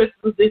our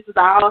Christmas, this is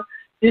our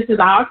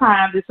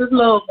time, this is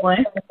love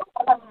month.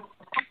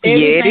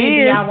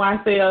 Everything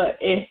DIY sale,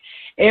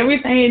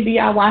 everything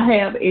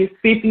DIY have is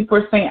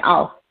 50%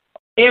 off.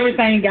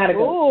 Everything gotta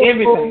go.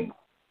 Everything.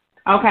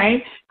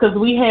 Okay? Because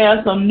we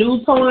have some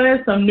new toys,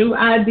 some new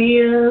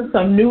ideas,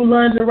 some new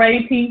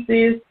lingerie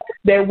pieces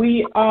that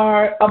we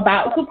are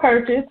about to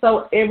purchase.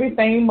 So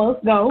everything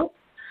must go.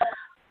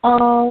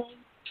 So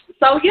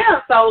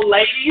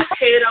ladies,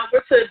 head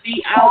over to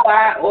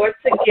DIY or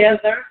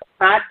Together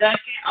by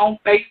Duncan on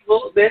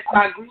Facebook. That's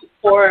my group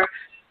for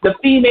the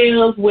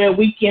females where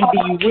we can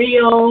be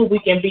real, we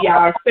can be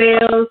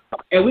ourselves,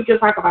 and we can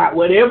talk about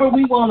whatever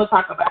we want to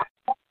talk about.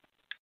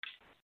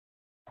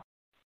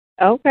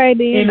 Okay,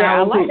 then.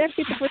 I like that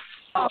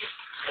 50%.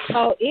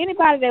 So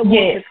anybody that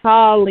wants to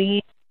call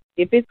in,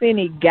 if it's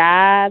any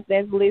guys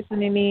that's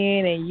listening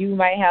in and you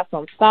might have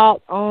some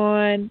thoughts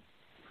on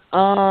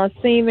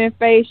semen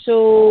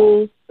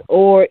facials,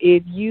 or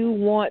if you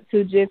want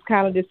to just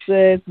kind of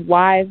discuss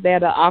why is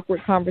that an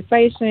awkward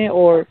conversation,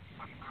 or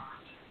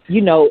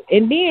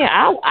and then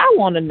I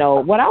want to know,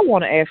 what I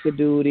want to ask the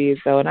dude is,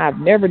 though, and I've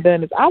never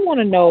done this, I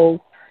want to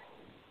know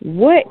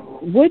what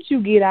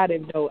you get out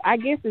of it, though. I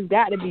guess it's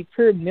got to be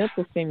pure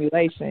mental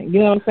stimulation. You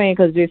know what I'm saying?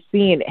 Because just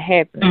seeing it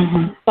happen.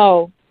 Mm-hmm.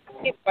 So,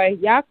 anyway,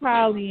 y'all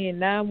call in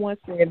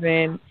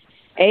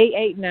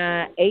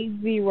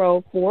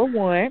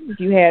 917-889-8041 if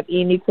you have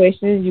any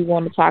questions you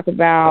want to talk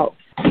about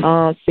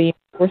seeing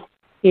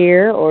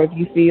care, or if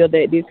you feel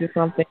that this is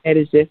something that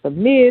is just a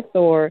myth,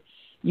 or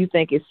you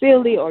think it's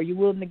silly, or you're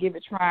willing to give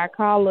it a try,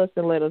 call us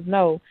and let us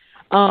know.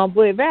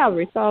 But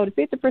Valerie, so the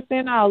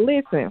 50% off,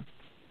 listen,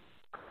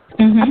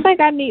 I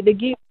think I need to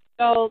get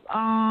those,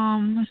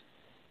 I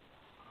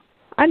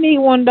need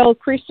one of those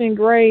Christian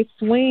Grey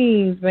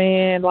swings,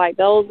 man, like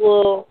those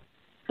little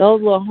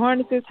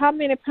harnesses. How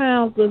many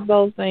pounds does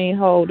those things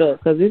hold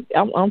up? Because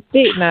I'm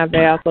thick now,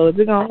 Val, so is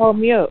it going to hold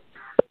me up?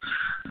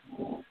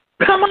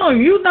 Come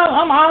on,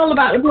 I'm all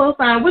about the plus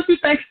sign. What you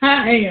think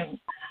I am?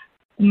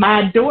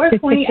 My door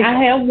swing, I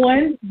have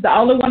one. The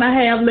only one I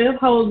have left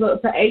holds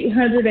up to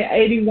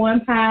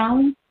 881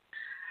 pounds.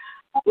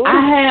 Ooh. I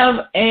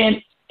have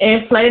an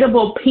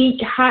inflatable pink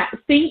hot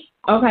seat,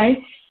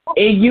 okay?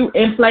 And you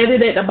inflate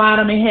it at the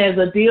bottom. It has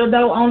a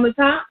dildo on the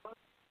top.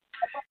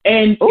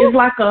 And it's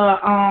like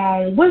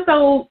what's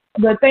the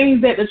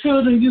things that the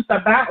children used to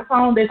bounce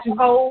on that you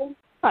hold? Is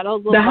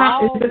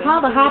it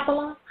called a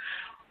hop-along?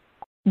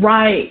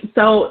 Right.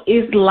 So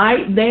it's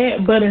like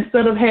that, but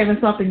instead of having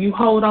something you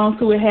hold on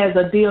to, it has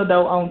a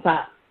dildo on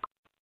top.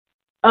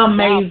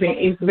 Amazing.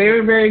 It's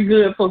very, very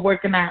good for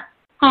working out.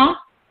 Huh?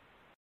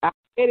 I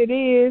bet it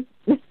is.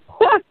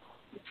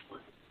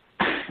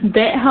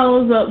 That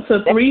holds up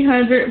to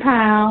 300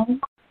 pounds.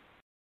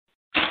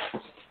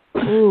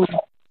 Ooh.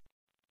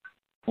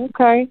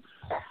 Okay.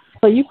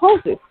 So you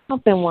posted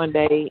something one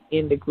day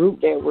in the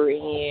group that we're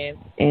in,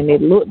 and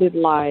it looked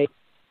like,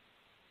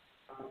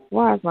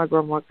 why is my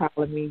grandma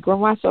calling me?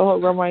 Grandma, show her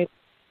grandma.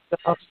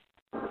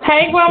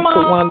 Hey,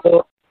 Grandma.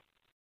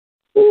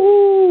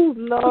 Ooh,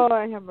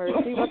 Lord have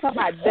mercy. What's up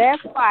about?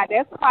 That's why.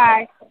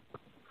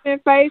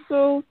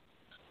 Facial.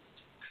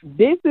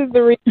 This is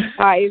the reason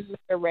why it's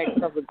correct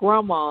for the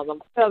grandmas.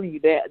 I'm telling you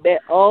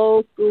that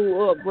old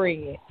school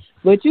upbringing.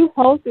 But you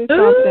posted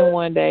something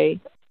one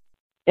day,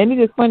 and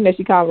it's just funny that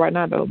she called right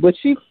now though. But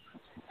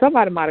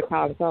somebody might have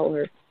called and told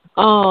her.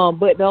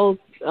 But those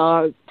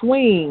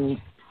swings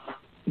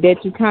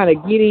that you kind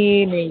of get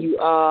in and you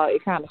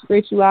it kind of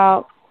stretch you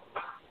out.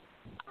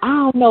 I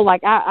don't know,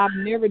 like I've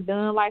never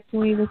done like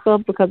swings and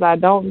stuff because I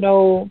don't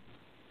know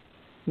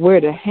where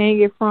to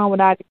hang it from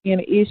without it being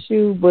an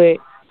issue. But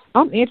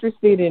I'm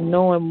interested in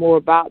knowing more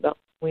about the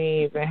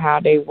swings and how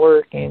they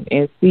work and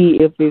see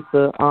if it's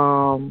a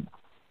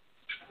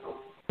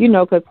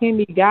because can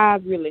these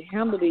guys really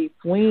handle these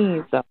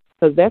swings?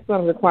 Because that's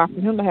going to require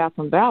for him to have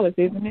some balance,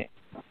 isn't it?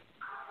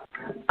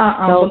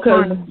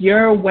 Because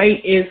your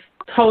weight is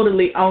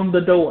totally on the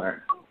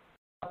door.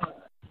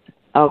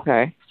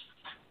 Okay.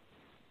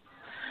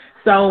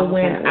 So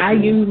when I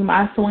use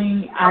my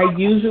swing, I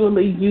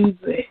usually use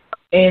it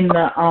in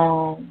the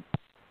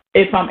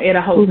if I'm at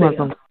a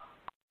hotel.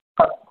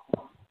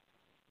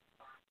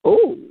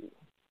 Ooh.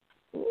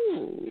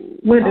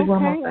 What did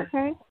Grandma say?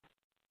 Okay.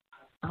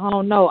 I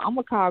don't know. I'm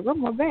gonna call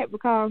Grandma back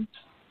because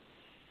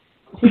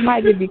she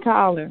might just be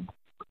calling.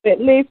 But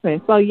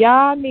listen, so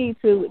y'all need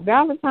to.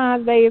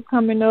 Valentine's Day is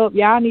coming up.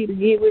 Y'all need to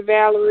get with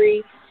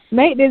Valerie.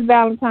 Make this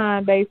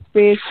Valentine's Day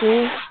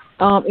special.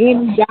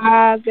 Any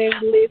guys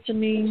that's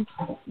listening,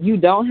 you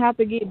don't have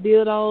to get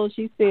dildos.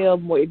 She said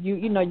more. If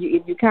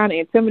you're kind of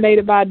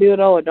intimidated by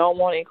dildo or don't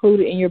want to include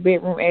it in your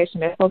bedroom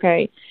action, that's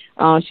okay.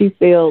 She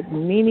sells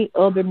many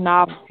other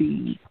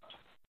novelties,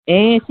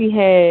 and she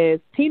has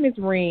penis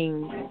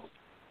rings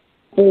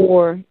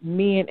for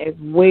men as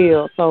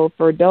well. So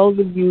for those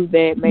of you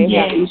that may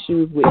have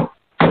issues with,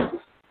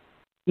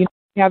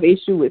 have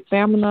issue with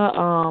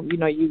stamina,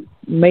 you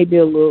may be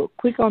a little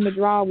quick on the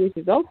draw, which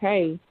is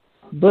okay,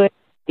 but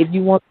if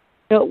you want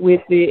help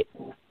with it,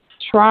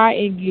 try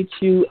and get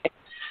you a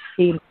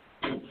penis.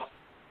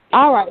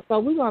 All right, so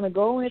we're going to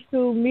go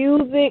into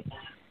music.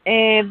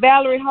 And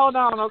Valerie, hold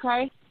on,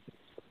 okay?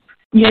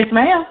 Yes,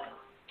 ma'am.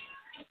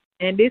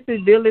 And this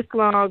is Billy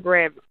Sloan,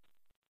 Gravity.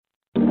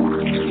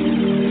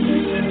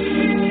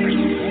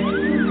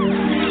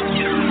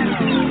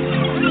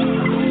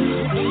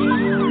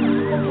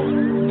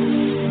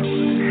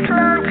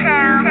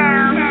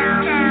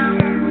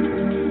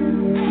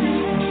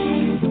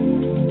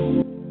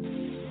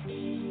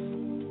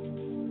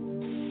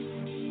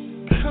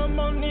 Come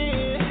on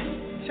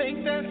in,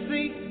 take that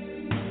seat.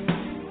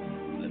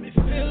 Let me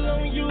feel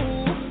on you,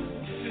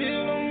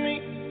 feel on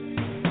me.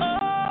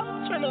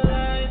 Oh, turn the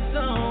lights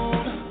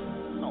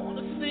on. I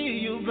wanna see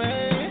you,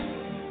 babe.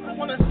 I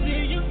wanna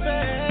see you,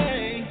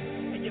 babe.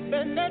 And you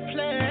better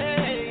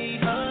play.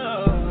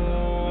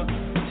 Oh,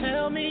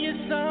 tell me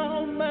it's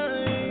all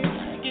mine.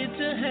 I get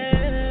to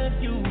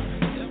have you.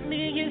 Tell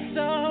me it's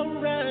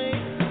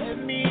alright. Let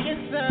me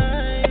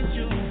inside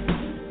you.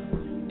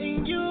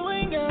 And you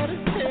ain't gotta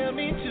tell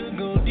me to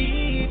go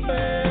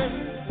deeper.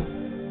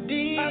 I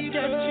got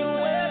you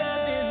wetter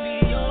than the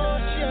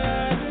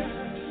ocean.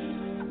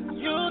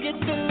 You get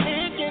to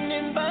licking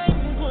and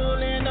biting,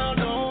 pulling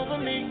all over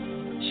me.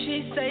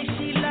 She say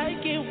she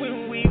like it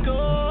when we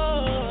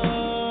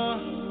go.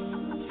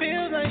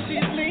 Feels like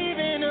she's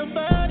leaving her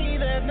body,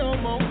 there's no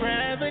more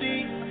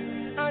gravity.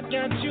 I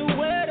got you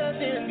wetter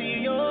than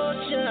the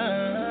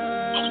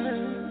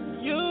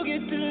ocean. You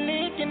get to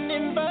licking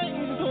and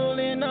biting,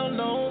 pulling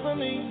all over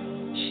me.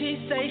 She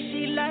say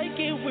she like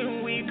it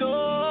when we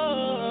go.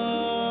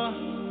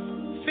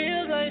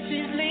 Feels like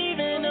she's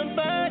leaving her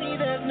body,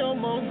 there's no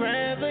more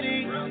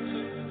gravity.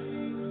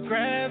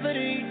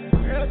 Gravity.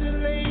 Girl, just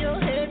lay your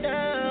head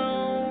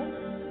down.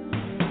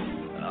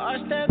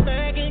 Arch that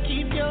back and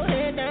keep your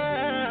head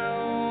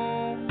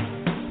down.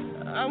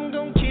 I'm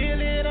gon'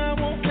 kill it, I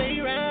won't play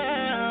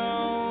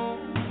around.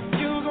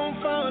 You gon'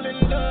 fall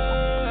in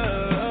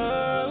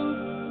love.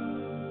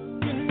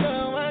 You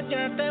know I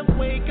got that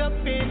wake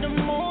up in the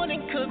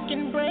morning,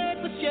 cooking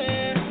breakfast,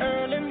 yeah.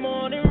 Early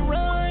morning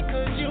run,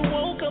 'cause you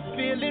woke up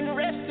feeling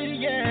rested,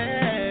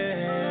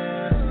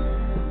 yeah.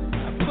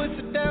 I put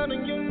it down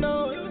and you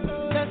know it.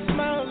 That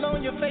smile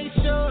on your face,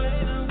 sure.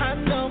 I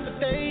know, but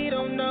they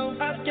don't know.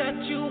 I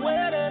got you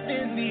wetter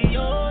than the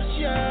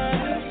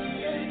ocean.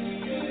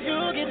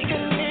 You get to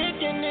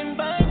licking and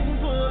biting,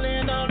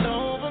 pulling all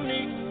over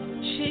me.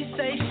 She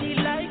say she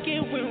like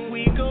it when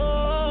we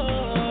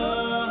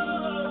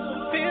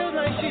go. Feels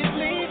like she's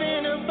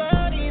leaving her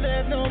body,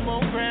 there's no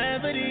more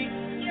gravity.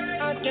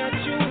 I got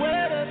you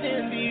wetter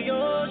than the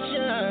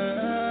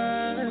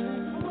ocean.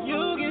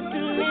 You get to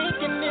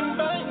licking and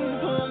biting,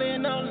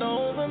 pulling all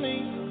over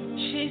me.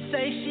 She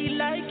say she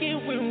like it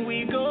when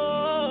we go.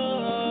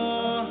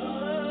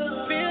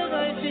 Feels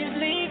like she's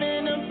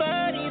leaving her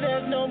body,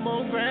 there's no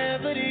more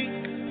gravity.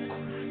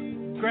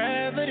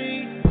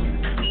 Gravity.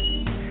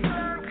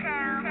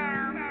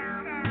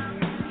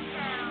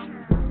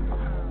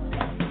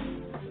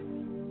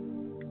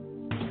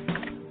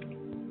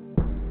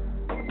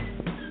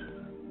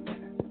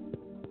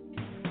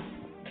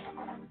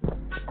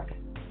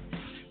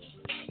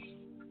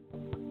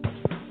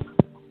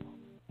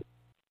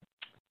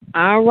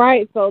 All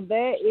right, so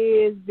that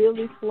is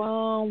Billy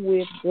Sloan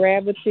with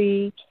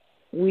Gravity.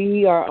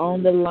 We are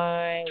on the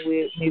line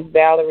with Ms.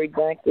 Valerie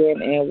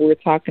Duncan, and we're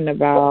talking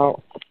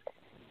about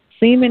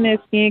semen and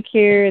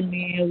skincare, and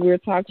then we're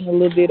talking a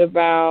little bit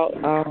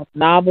about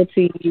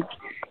novelties.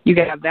 You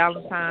got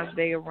Valentine's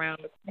Day around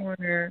the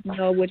corner. You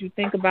know what you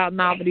think about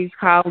novelties?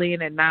 Call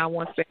in at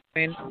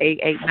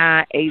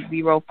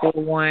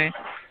 917-889-8041.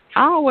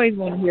 I always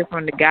want to hear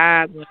from the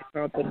guys when it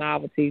comes to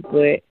novelties,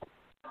 but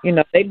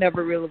they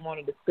never really want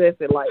to discuss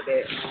it like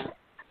that.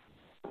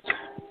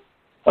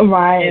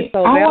 Right.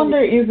 So I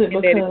wonder, is it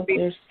because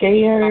they're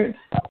scared?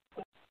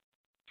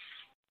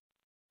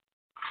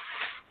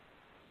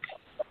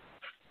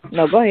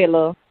 No, go ahead,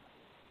 love.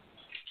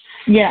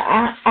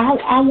 Yeah,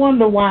 I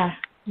wonder why.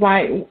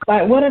 Like,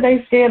 what are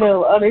they scared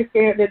of? Are they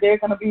scared that they're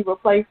going to be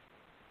replaced?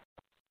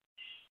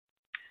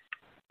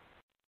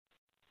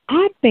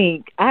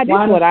 this is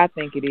what I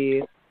think it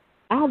is.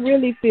 I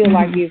really feel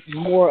like it's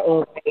more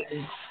of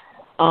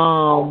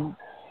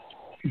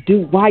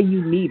why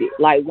you need it.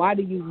 Like, why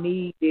do you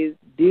need this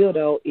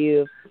dildo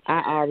if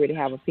I already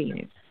have a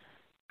penis?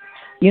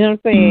 You know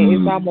what I'm saying?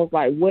 It's almost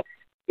like what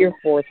you're here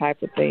for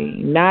type of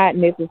thing. Not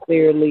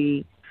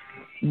necessarily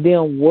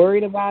them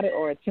worried about it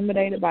or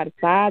intimidated by the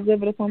size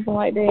of it or something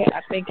like that.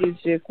 I think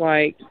it's just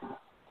like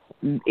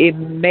it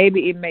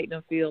make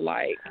them feel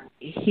like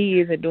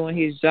he isn't doing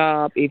his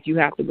job if you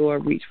have to go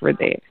and reach for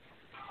that.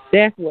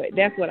 That's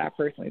what I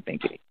personally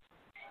think it is.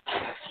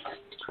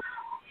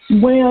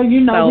 Well,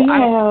 we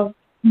have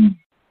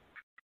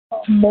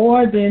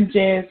more than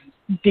just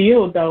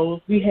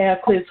dildos. We have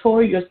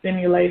clitoral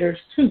stimulators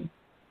too.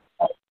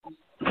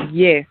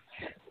 Yes.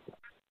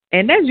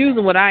 And that's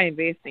usually what I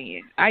invest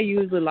in. I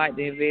usually like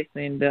to invest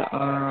in the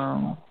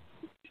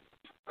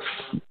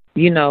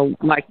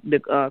like the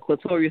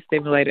clitoral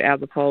stimulator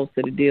as opposed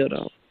to the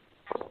dildo.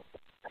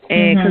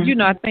 And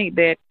because, I think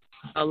that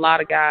a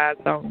lot of guys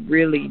don't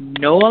really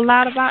know a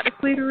lot about the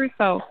clitoris.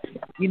 So,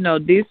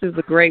 this is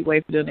a great way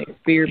for them to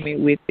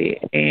experiment with it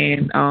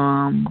and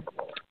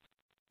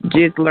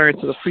just learn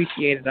to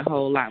appreciate it a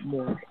whole lot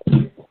more.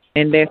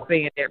 And that's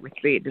saying that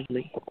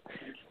respectively.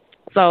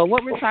 So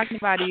what we're talking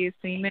about is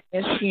semen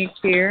and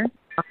skincare.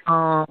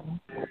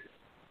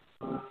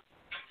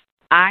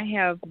 I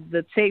have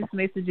the text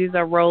messages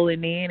are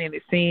rolling in, and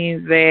it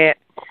seems that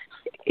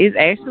it's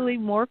actually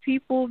more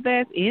people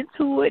that's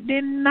into it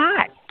than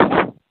not,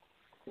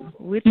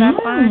 which I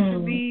find to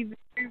be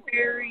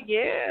very,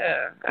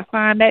 I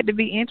find that to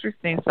be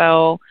interesting.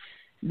 So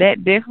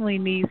that definitely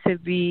needs to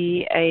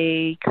be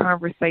a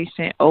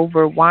conversation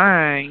over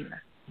wine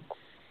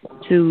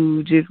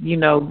to just,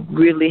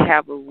 really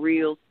have a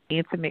real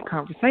intimate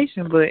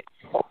conversation. But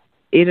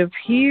it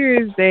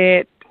appears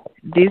that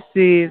this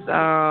is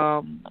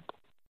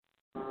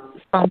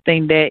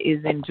something that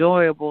is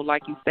enjoyable,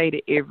 like you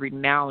stated, every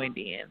now and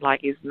then.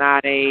 Like, it's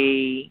not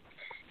a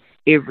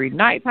every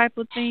night type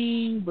of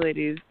thing, but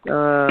it's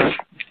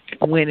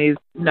when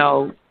it's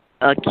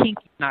a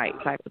kinky night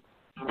type of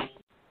thing.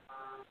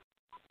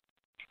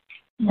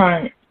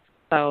 Right.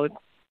 So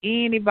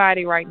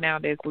anybody right now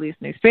that's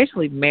listening,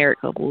 especially married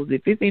couples,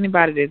 if it's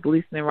anybody that's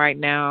listening right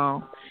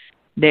now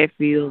that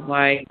feels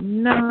like,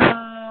 no,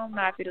 I'm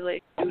not going to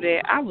let you do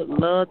that, I would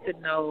love to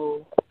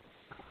know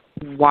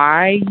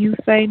why you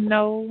say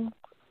no.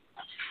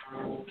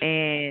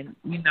 And,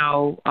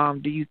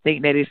 do you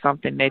think that is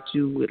something that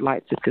you would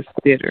like to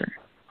consider?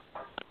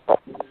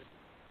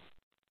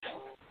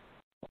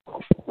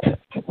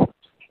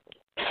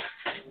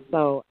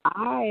 So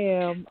I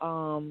am,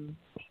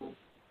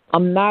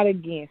 I'm not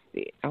against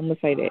it. I'm going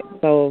to say that.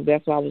 So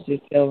that's why I was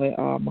just telling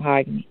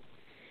Mahogany.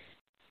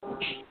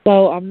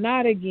 So I'm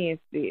not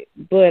against it,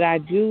 but I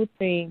do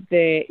think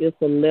that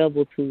it's a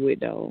level to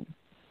it, though.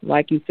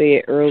 Like you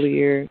said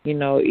earlier,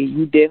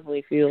 you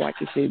definitely feel like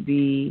it should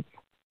be,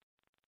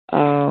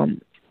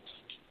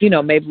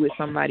 maybe with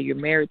somebody you're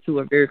married to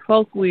or very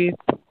close with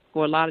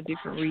for a lot of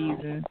different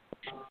reasons.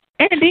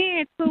 And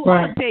then, too, right.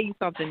 I'm going to tell you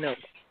something else.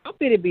 I'm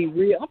going to be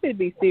real. I'm going to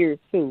be serious,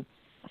 too.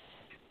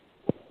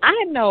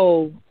 I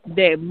know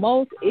that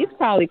it's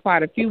probably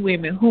quite a few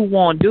women who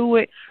won't do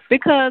it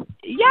because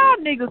y'all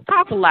niggas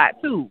talk a lot,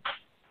 too.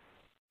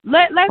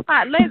 Let's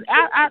not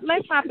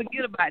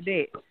forget about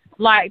that.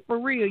 Like, for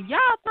real,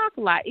 y'all talk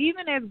a lot.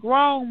 Even as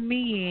grown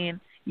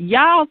men,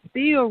 y'all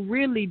still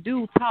really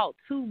do talk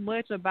too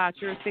much about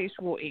your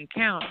sexual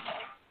encounter.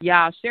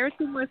 Y'all share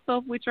too much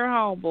stuff with your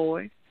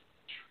homeboys.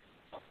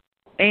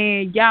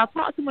 And y'all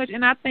talk too much.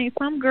 And I think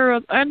some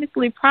girls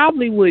honestly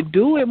probably would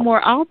do it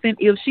more often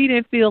if she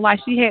didn't feel like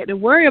she had to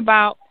worry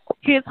about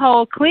his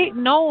whole clique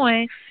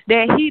knowing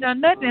that he done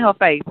nothing in her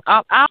face.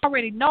 I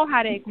already know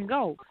how that can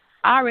go.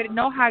 I already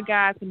know how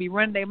guys can be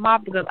running their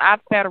mouth because I've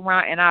sat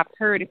around and I've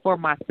heard it for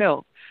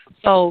myself.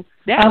 So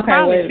that's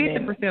probably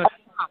 50% of the time.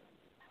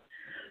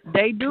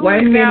 They do.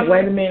 Wait a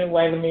minute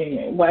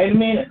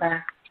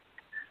now.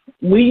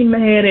 We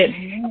mad at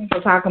him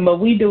for talking, but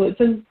we do it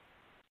too.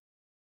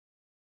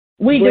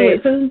 We do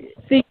it too.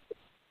 See,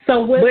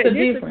 so what's the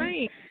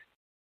difference?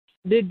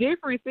 The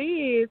difference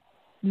is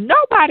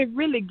nobody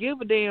really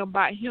give a damn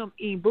about him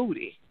eating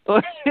booty.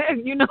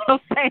 You know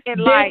what I'm saying?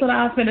 That's what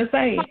I was finna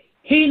say.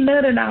 He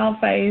nutted in our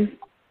face,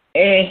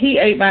 and he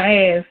ate my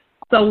ass.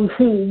 So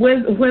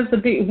what's the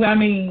big? I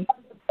mean,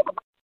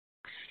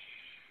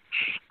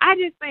 I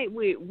just think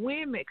with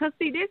women, because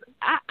see this,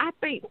 I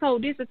think so.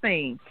 This is the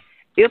thing.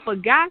 If a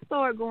guy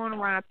start going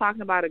around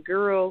talking about a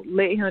girl,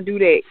 letting him do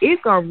that,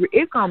 it's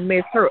gonna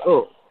mess her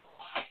up.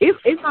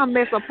 It's gonna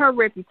mess up her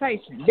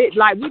reputation.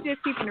 Like, we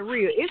just keeping it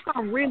real. It's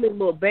gonna really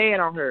look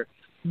bad on her.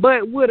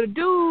 But with a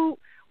dude,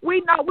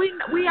 we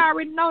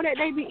already know that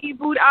they be eating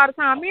booty all the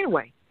time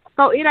anyway.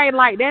 So it ain't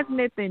like that's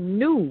nothing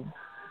new.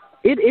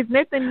 It's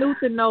nothing new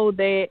to know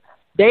that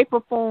they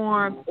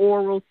perform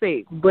oral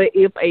sex. But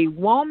if a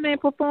woman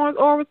performs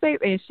oral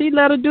sex and she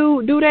let a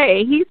dude do that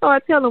and he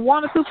starts telling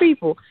one or two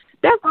people,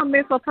 that's going to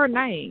mess up her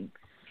name.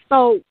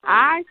 So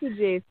I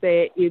suggest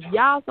that if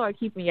y'all start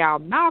keeping y'all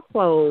mouth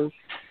closed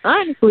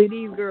honestly,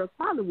 these girls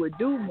probably would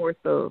do more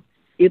stuff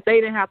if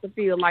they didn't have to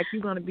feel like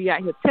you're going to be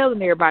out here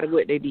telling everybody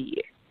what they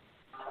did.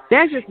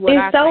 That's just what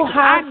it's I so think.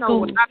 high I know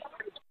school.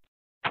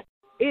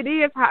 It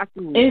is high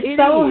school. It's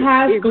so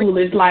high school.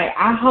 It's like,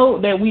 I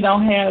hope that we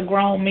don't have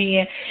grown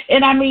men.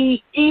 And I mean,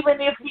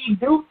 even if he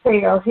do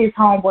tell his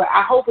homeboy,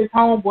 I hope his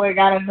homeboy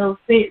got enough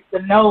sense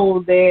to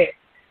know that,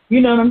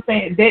 you know what I'm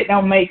saying, that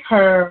don't make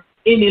her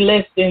any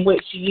less than what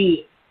she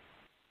is.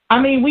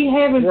 I mean, we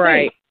haven't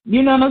sex.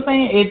 You know what I'm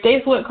saying? If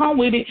that's what come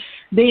with it,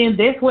 then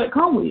that's what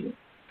come with it.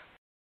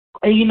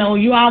 And, you know,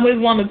 you always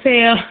want to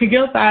tell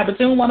your side, but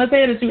you don't want to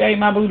tell that you ate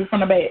my booty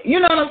from the back. You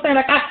know what I'm saying?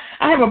 Like,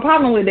 I have a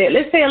problem with that.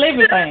 Let's tell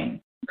everything.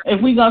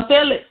 If we gonna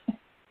sell it,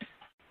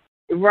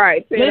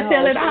 right? Let's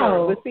sell it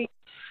all. But see,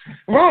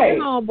 right?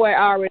 His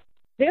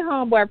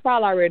homeboy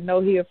probably already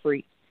know he a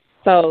freak.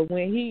 So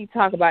when he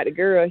talk about the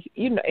girl,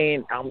 you know,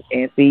 and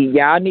see,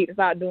 y'all need to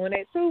start doing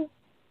that too.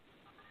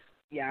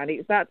 Y'all need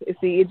to start.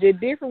 See, it's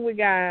just different with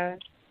guys.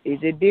 It's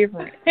just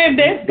different.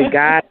 The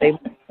guys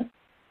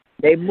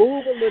they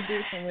move a little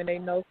different when they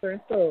know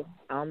certain stuff.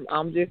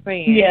 I'm just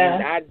saying.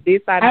 Yeah.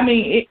 I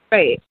mean, it's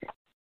bad.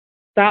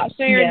 Stop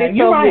sharing this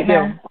stuff with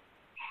them.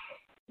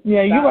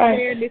 Yeah, you're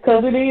right.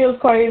 Because it is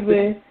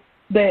crazy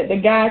that the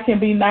guy can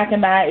be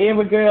knocking out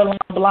every girl on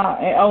the block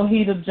and,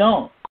 he the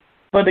jump.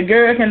 But the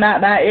girl can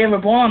knock out every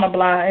boy on the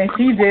block and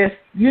she just,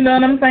 you know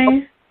what I'm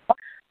saying?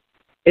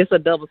 It's a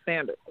double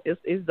standard. It's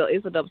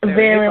a double standard.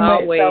 Very it's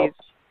much always, so.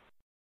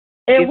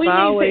 And we need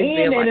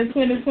to end it in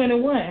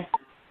 2021.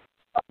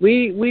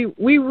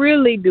 We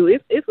really do.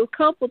 It's a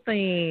couple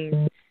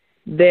things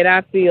that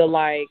I feel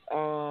like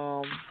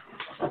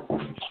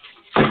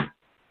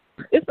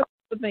it's a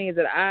couple things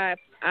that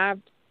I've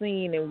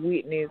seen and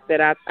witnessed that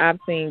I've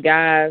seen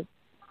guys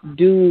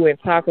do and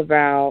talk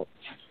about,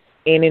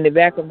 and in the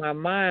back of my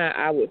mind,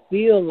 I would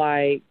feel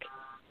like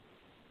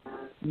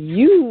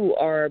you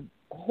are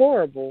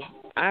horrible.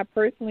 I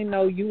personally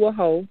know you a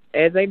hoe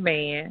as a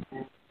man,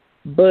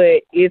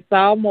 but it's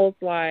almost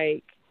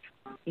like,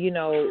 you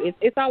know,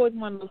 it's always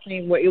one of those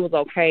things where it was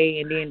okay,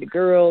 and then the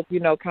girls,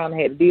 you know, kind of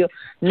had to deal.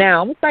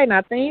 Now, I'm going to say,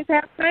 now, things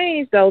have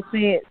changed, though,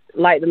 since,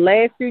 like, the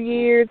last few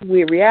years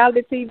with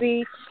reality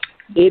TV.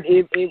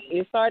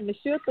 It's starting to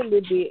shift a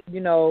little bit, you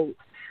know.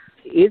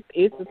 It's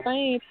the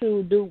thing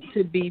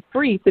to be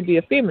free, to be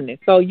a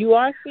feminist. So you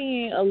are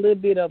seeing a little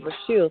bit of a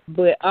shift,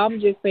 but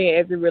I'm just saying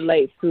as it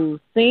relates to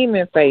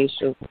semen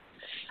facial,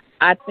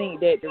 I think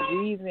that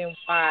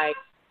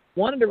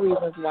one of the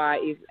reasons why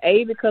is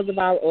A, because of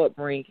our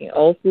upbringing,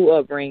 old school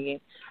upbringing,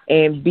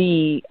 and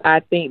B,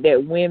 I think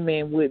that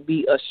women would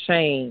be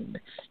ashamed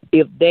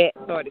if that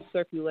started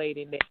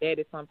circulating, that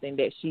is something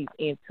that she's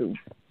into.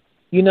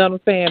 You know what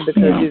I'm saying?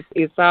 Because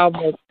it's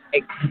almost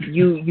like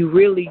you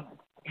really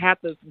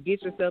have to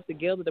get yourself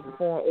together to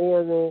perform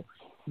oral,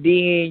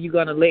 then you're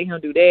going to let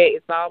him do that.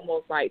 It's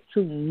almost like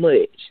too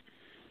much.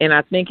 And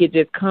I think it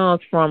just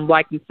comes from,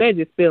 like you said,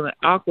 just feeling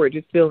awkward,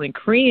 just feeling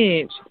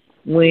cringe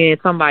when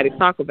somebody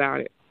talk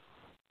about it.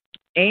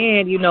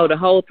 And, you know, the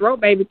whole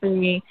throat baby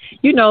thing,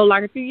 you know,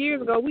 like a few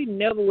years ago, we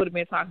never would have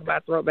been talking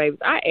about throat babies.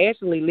 I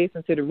actually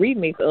listened to the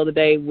remix the other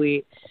day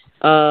with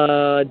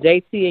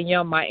JT and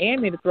Young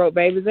Miami, the throat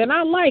babies, and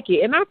I like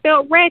it. And I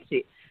felt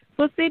ratchet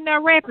for sitting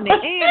there rapping it.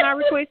 And I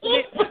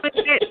requested that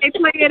they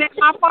play it at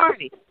my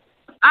party.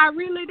 I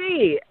really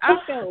did. I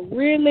felt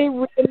really,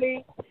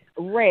 really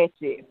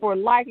ratchet for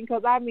liking,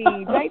 because, I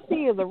mean,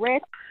 JT is a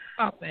ratchet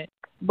something.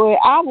 But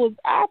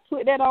I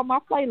put that on my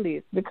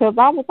playlist because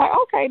I was like,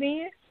 okay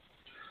then.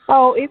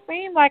 So it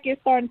seems like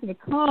it's starting to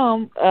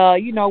become,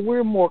 you know,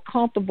 we're more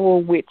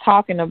comfortable with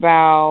talking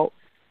about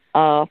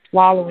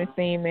swallowing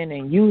semen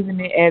and using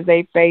it as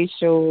a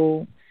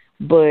facial.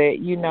 But,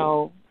 you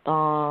know,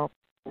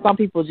 some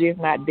people just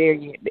not there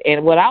yet.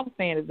 And what I was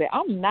saying is that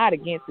I'm not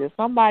against it.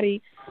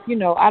 Somebody, you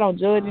know, I don't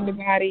judge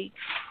anybody.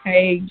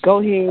 Hey, go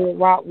ahead,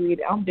 rock with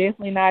it. I'm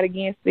definitely not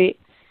against it.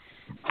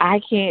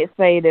 I can't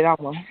say that I'm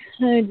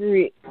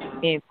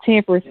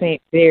 110%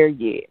 there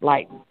yet.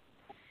 Like,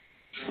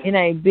 it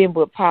ain't been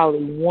but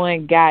probably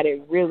one guy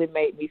that really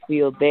made me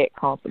feel that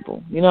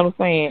comfortable. You know what I'm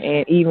saying?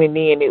 And even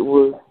then, it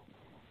was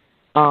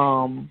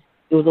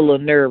a little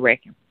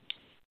nerve-wracking.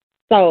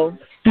 So,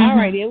 all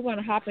right, then we're going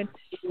to hop into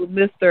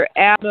Mr.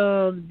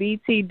 Adams,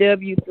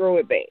 BTW, Throw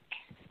It Back.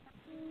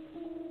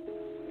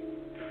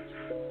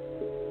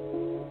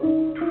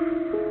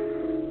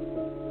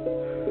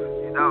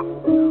 You know,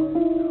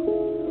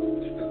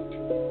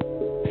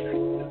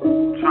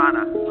 trying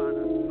to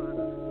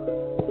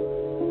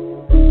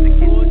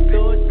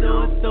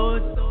throw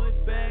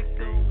it back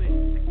on me.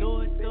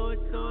 Throw it back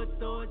on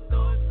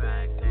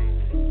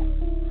me.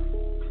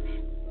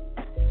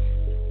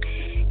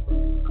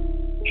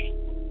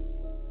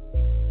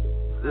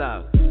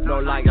 Look, no,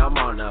 like I'm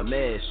on a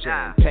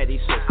mission. Petty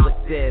shit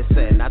like this,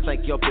 and I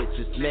think your bitch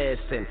is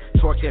missing.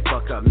 Twerking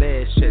for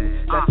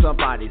commission. That's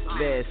somebody's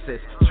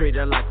missus. Treat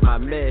her like my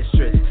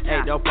mistress.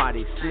 Ain't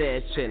nobody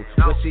snitching.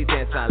 When she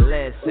dance, I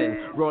listen.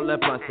 Roll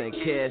up, us and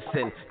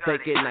kissing.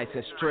 Take it nice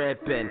and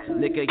stripping.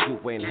 Nigga,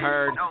 you ain't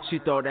heard. She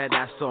throw that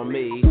ass on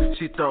me.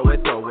 She throw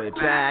it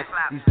back.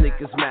 These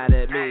niggas mad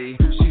at me.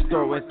 She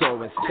throwing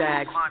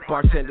stacks.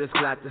 Bartenders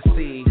glad to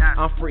see.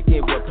 I'm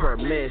freaking with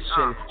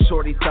permission.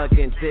 Shorty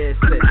thuggin'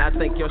 dissing. I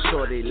think your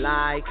shorty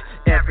like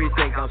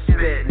everything I'm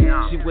spitting.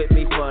 She with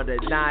me for the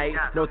night.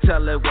 No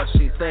telling what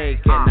she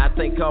thinking. I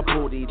think her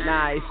booty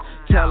nice.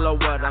 Tell her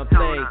what I'm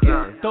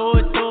thinking. Throw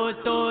it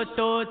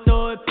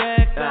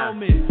back on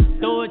me.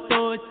 Throw it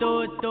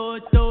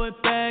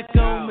back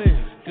on me.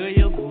 Girl,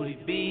 your booty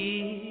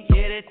big,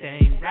 yeah, that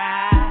thing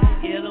right.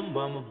 Yeah, the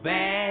mama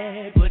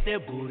bad, but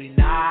that booty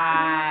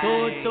nice.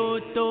 Throw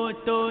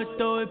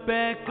it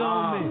back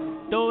on me.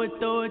 Throw it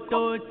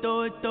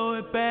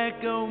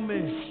back on me.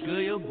 Girl,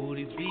 your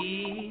booty big,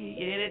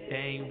 yeah, that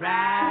thing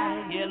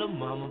right. Yeah, the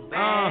mama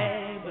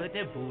bad, but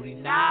that booty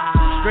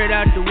nice. Straight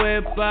out the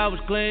whip, I was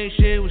clean,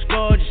 she was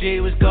gorgeous,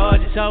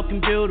 talking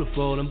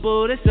beautiful, and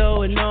booty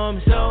so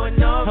enormous,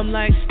 I'm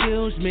like,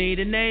 excuse me,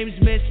 the name's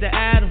Mr.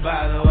 Adam.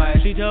 By the way,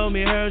 she told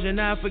me hers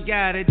and I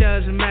forgot, it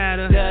doesn't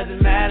matter.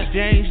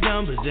 Exchange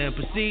numbers and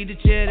proceed to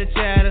chitter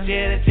chatter.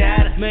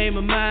 Made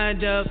my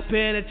mind up,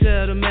 pin it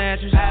to the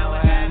mattress.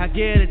 I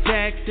get a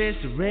text,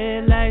 it's a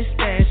red light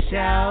stash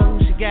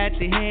out. She got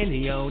the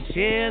Henny on,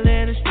 chill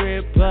in a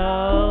strip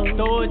club.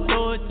 Throw it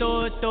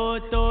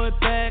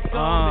back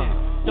on me.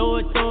 Throw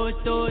it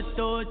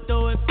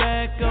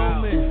back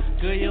on me.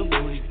 Girl, your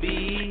booty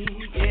big,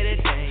 yeah, that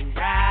thing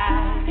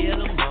right. Yeah,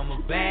 the mama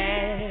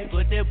bad,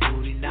 but that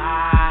booty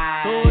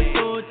nice. Throw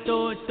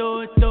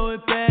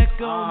it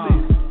back on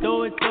me.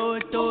 Throw it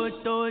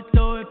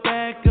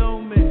back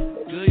on me.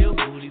 Girl, your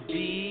booty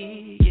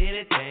big, yeah,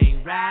 that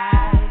thing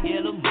right.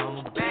 Yeah, the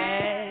mama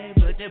bad,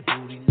 but that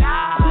booty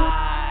nice.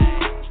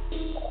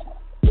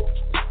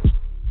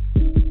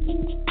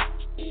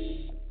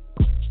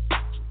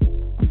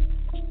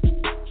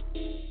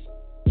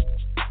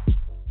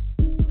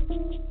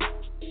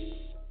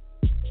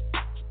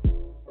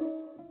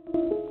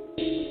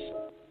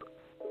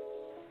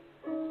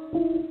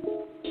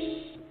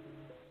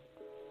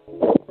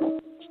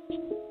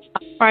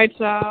 All right,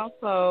 y'all.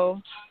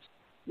 So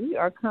we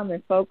are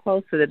coming so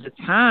close to the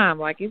time.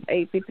 Like, it's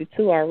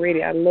 8:52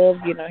 already. I love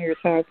getting on here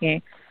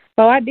talking.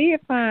 So I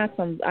did find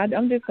some.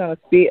 I'm just gonna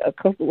spit a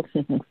couple of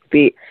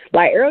spit.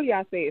 Like earlier,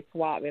 I said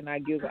swap, and I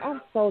giggle. I'm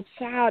so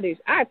childish.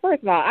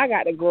 First of all, I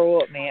got to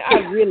grow up, man. I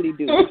really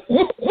do.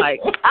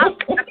 Like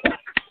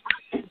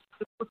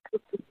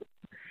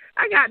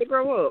I got to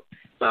grow up.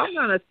 So I'm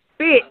gonna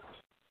spit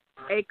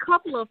a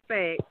couple of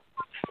facts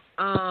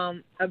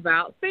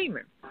about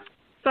semen.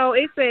 So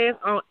it says,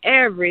 on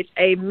average,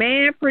 a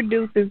man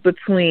produces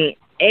between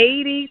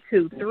 80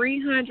 to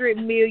 300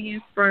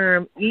 million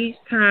sperm each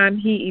time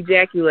he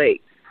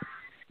ejaculates.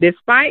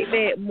 Despite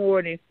that,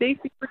 more than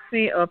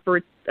 60% of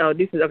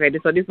this is going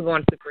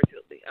to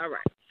fertility. All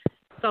right.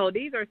 So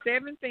these are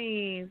 7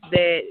 things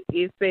that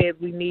it says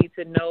we need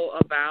to know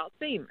about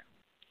semen.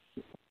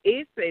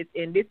 It says,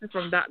 and this is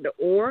from Dr.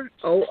 Orr,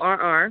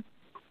 O-R-R.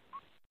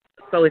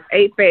 So it's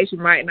 8 facts you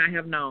might not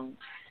have known.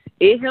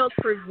 It helps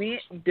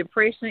prevent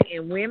depression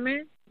in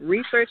women.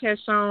 Research has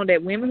shown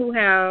that women who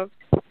have,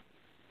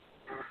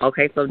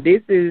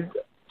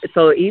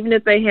 so even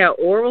if they have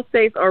oral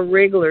sex or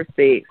regular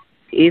sex,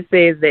 it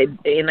says that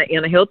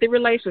in a healthy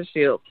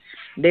relationship,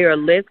 they are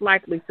less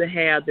likely to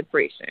have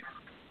depression.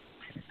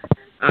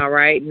 All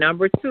right.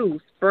 Number 2,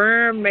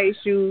 sperm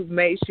makes you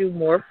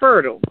more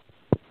fertile.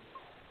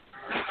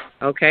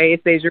 Okay,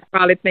 it says you're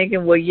probably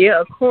thinking, well,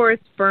 yeah, of course,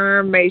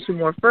 sperm makes you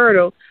more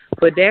fertile,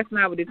 but that's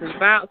not what this is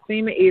about.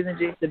 Semen isn't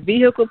just the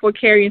vehicle for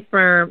carrying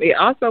sperm. It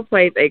also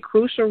plays a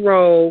crucial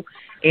role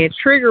in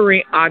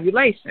triggering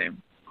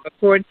ovulation.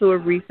 According to a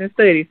recent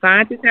study,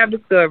 scientists have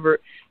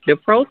discovered the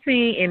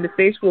protein in the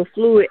sexual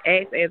fluid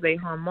acts as a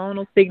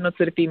hormonal signal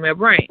to the female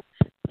brain.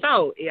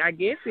 So I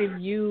guess that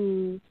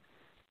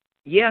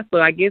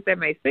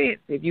makes sense.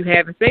 If you're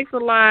having sex a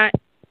lot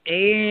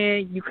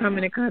and you come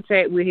into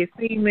contact with his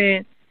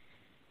semen,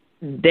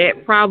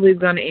 that probably is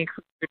going to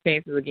increase your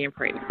chances of getting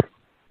pregnant. It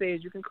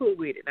says you can cook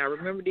with it. Now,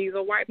 remember, these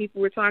are white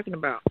people we're talking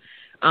about.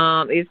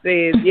 It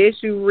says,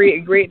 yes, you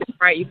read this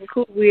right. You can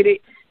cook with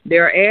it.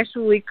 There are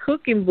actually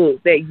cooking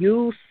books that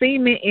use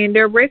semen in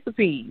their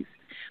recipes.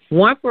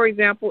 One, for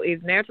example,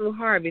 is Natural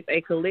Harvest,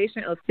 a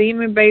collection of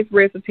semen-based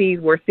recipes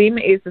where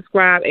semen is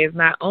described as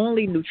not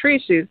only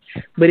nutritious,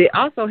 but it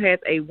also has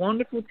a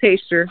wonderful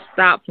texture,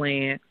 stop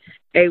playing,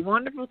 a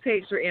wonderful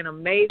texture and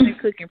amazing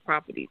cooking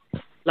properties.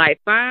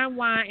 Like fine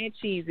wine and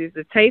cheeses,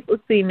 the taste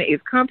of semen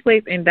is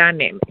complex and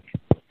dynamic.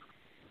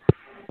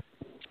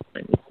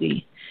 Let me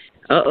see.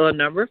 So I'm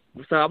going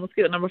to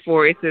skip number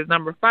 4. It says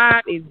number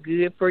 5 is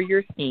good for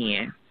your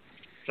skin.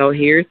 So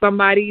here's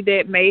somebody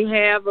that may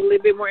have a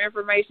little bit more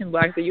information,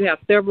 but like I said, you have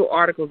several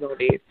articles on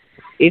this.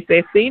 It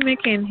says semen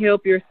can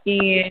help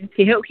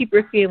keep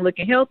your skin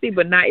looking healthy,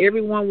 but not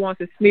everyone wants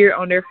to smear it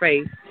on their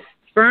face.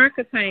 Sperm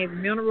contains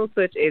minerals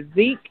such as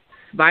zinc,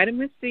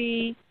 vitamin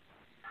C,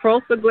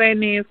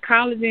 prostaglandins,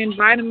 collagen,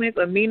 vitamins,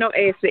 amino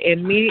acid,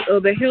 and many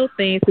other health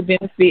things to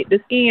benefit the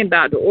skin,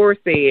 Dr. Orr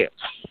said.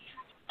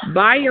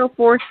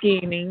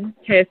 BioForeskinning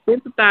has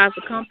synthesized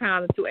the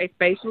compound into a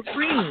facial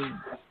cream.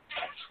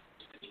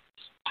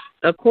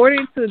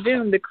 According to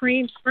them, the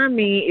cream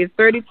spermine is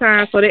 30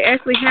 times, so they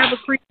actually have a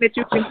cream that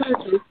you can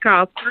purchase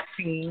called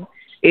spermine.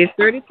 It's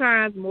 30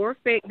 times more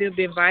effective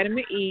than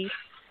vitamin E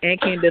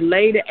and can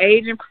delay the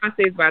aging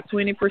process by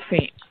 20%.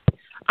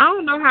 I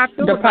don't know how I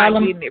feel about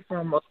getting it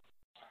from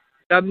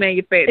a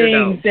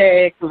manufacturer.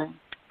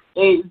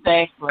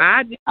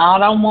 Exactly. I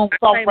don't want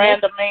some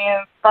random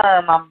man's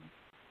sperm.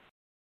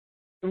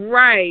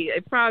 Right. I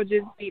probably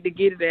just need to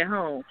get it at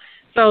home.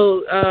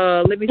 So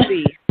let me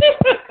see.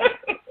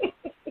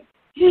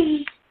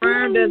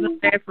 Sperm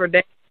doesn't last for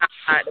days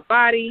outside the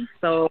body.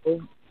 So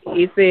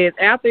it says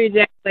after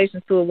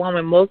ejaculation to a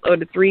woman, most of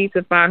the 300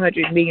 to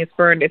 500 million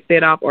sperm that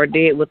set off are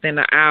dead within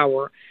an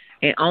hour,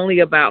 and only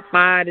about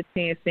 5 to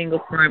 10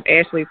 single sperm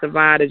actually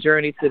survive the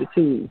journey to the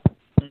tube.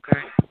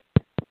 Okay.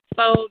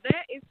 So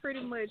that is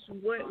pretty much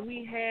what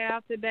we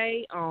have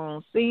today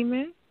on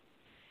semen.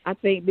 I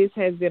think this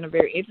has been a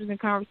very interesting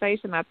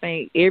conversation. I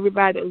think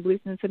everybody that was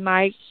listening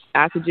tonight,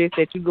 I suggest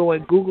that you go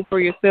and Google for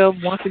yourself.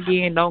 Once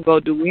again, don't go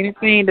do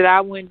anything that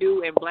I wouldn't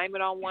do and blame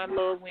it on One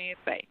Love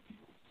Wednesday.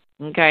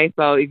 Okay,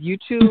 so if you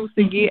choose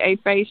to get a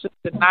facial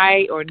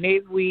tonight or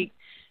next week,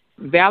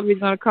 Valerie's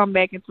going to come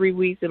back in 3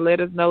 weeks and let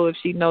us know if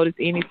she noticed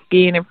any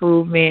skin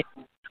improvement.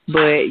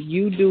 But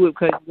you do it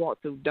because you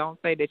want to. Don't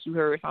say that you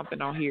heard something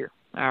on here.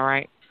 All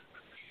right?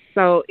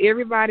 So,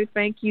 everybody,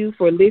 thank you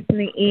for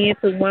listening in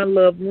to One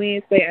Love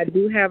Wednesday. I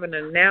do have an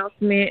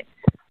announcement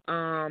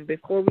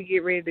before we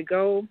get ready to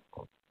go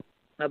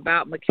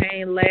about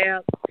McCain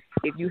Lab.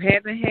 If you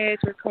haven't had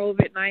your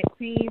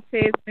COVID-19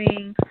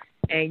 testing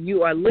and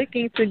you are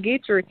looking to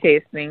get your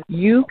testing,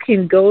 you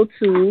can go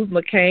to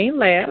McCain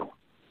Lab.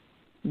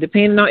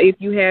 Depending on if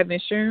you have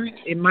insurance,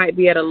 it might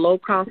be at a low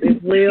cost as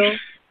well.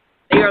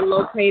 They are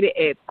located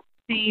at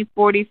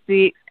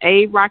 1546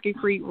 A Rocky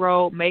Creek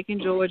Road, Macon,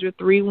 Georgia,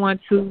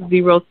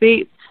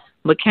 31206.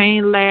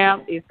 McCain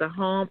Lab is the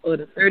home of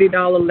the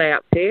 $30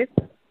 lab test.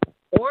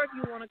 Or if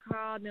you want to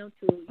call them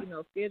to,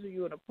 schedule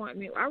you an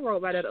appointment. I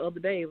rode by that the other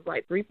day. It was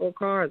like 3-4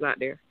 cars out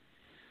there.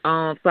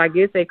 So I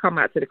guess they come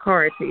out to the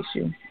car and test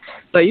you.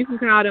 So you can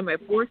call them at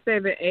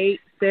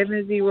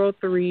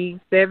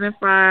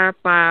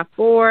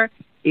 478-703-7554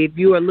 if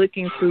you are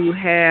looking to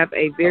have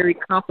a very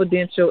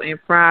confidential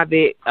and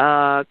private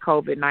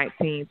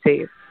COVID-19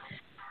 test.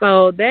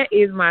 So that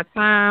is my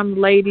time,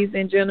 ladies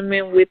and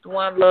gentlemen, with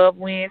One Love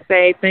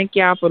Wednesday. Thank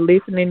y'all for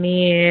listening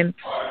in.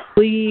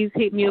 Please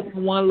hit me up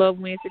on One Love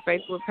Wednesday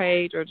Facebook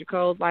page or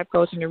Jacole's Life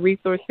Coaching and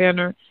Resource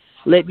Center.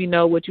 Let me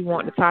know what you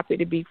want the topic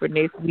to be for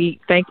next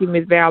week. Thank you,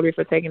 Ms. Valerie,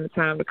 for taking the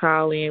time to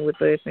call in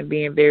with us and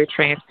being very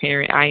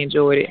transparent. I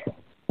enjoyed it.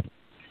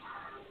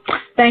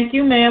 Thank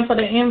you, ma'am, for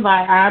the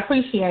invite. I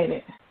appreciate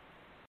it.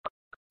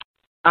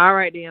 All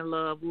right, then,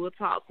 love. We'll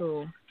talk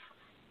soon.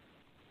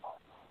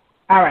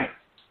 All right.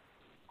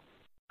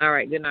 All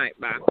right. Good night.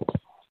 Bye.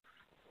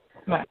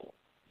 Bye.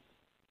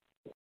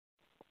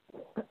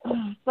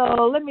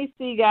 So let me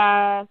see,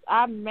 guys.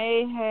 I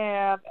may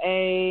have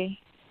a...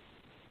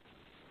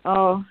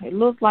 Oh, it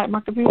looks like my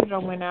computer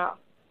done went out.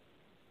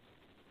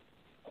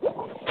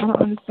 I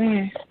don't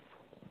understand.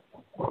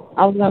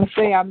 I was going to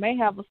say I may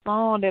have a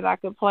song that I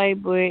could play,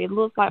 but it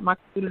looks like my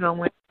computer done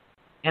went out.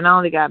 And I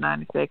only got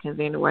 90 seconds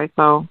anyway,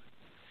 so...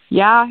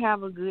 Y'all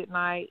have a good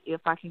night.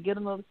 If I can get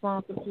another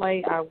song to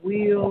play, I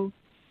will.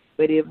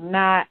 But if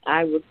not,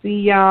 I will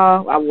see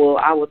y'all. I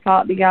will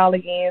talk to y'all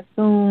again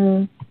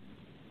soon.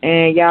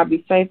 And y'all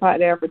be safe out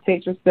there.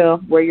 Protect yourself.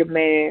 Wear your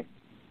mask.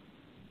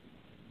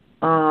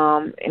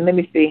 And let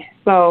me see.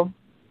 So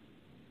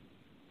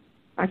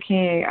I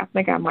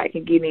think I might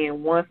can get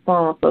in one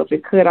song. So if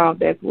it cut off,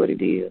 that's what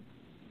it is.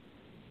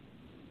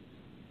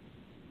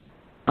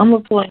 I'm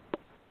gonna play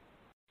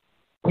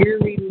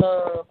Yuri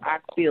Love, I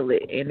Feel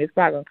It. And it's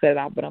not going to cut it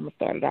off, but I'm going to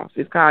start it off.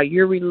 It's called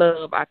Yuri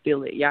Love, I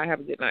Feel It. Y'all have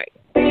a good night.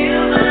 Feel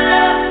the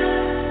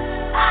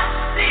love,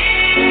 I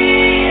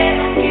see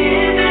it.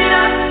 Give it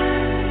up,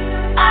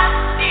 I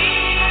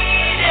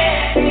need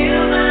it.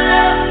 Feel the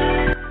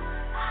love,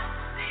 I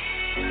see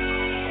it.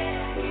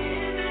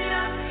 Give it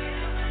up,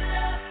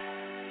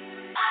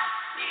 I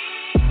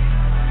need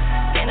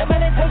it. Ain't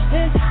nobody touch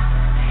this,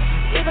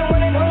 even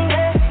when I know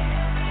that.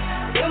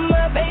 You're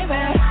my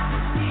baby.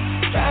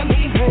 Drive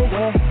me crazy.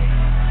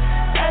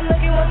 I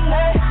look you one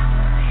night,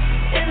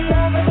 in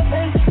love ever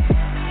since.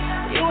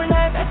 You and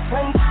I best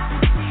friends,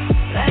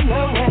 like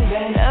no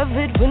women. Love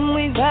it when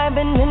we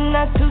vibing in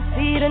our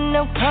two-seater,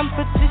 no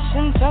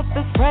competition. Talk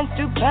the French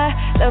Dubai,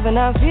 loving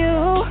our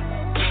view.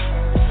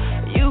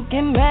 You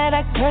get mad,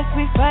 I curse,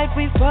 we fight,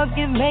 we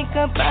forgive, make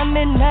up by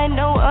midnight.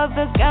 No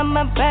other got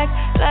my back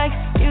like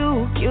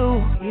you.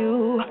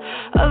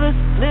 Others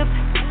slipped,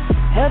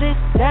 held it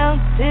down,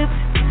 tipped.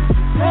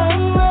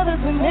 Some others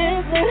were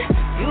missing,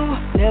 you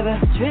never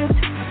tripped.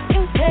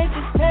 You take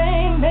the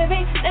same,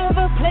 baby,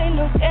 never play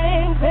no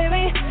games,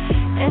 baby.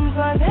 And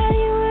for that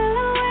you will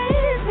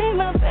always be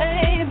my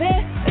baby.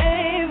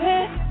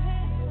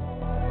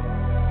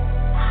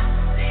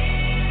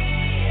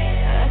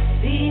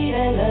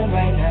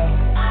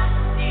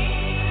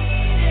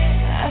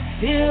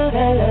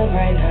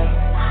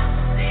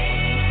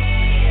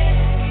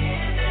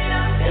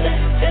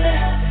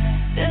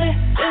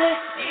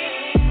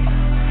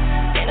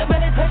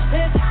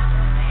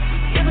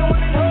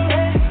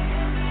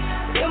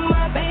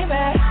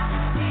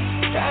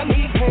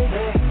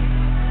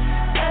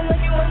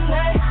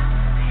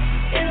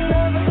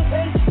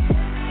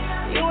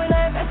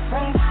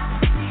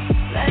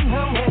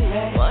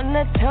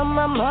 tell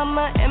my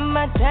mama and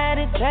my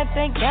daddy that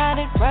they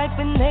got it right.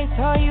 When they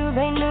saw you,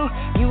 they knew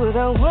you were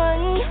the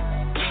one.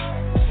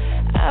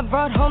 I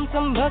brought home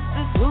some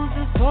busters,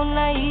 losers, so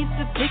naive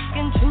to pick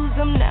and choose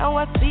them. Now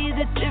I see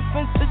the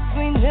difference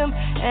between them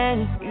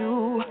and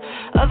you.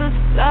 Other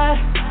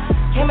side,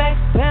 came back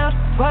down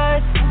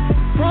twice.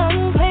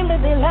 Some claim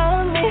that they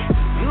love me.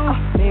 You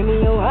made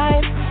me your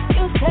wife.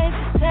 You stay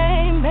the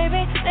same,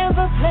 baby.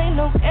 Never play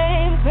no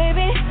games,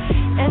 baby.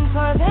 And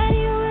for that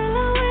you will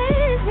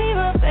always be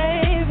my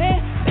baby,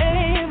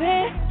 baby.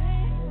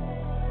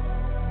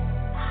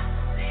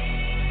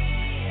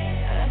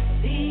 I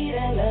see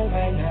that love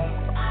right now.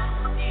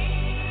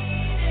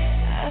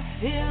 I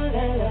feel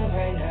that love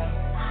right now.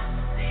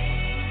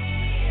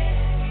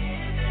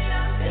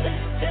 Feel it,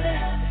 feel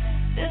it,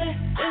 feel it,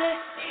 feel it.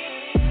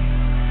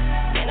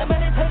 Ain't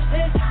nobody touch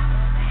this.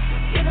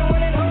 You're the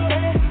one and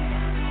only.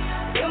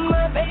 You're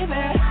my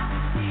baby.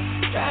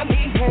 Drive me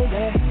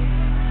crazy.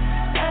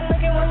 Not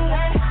looking one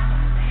night.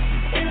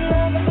 In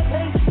love ever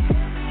since.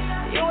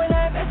 You and I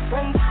best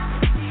friends.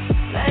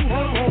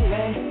 Platinum with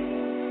me.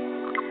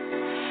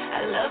 I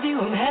love you.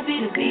 I'm happy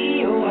to be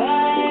your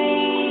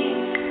wife.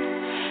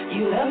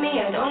 You love me,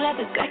 I don't have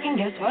to second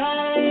guess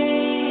why.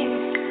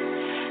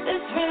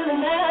 This really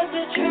not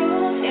the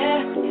truth,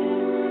 yeah.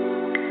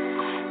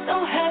 So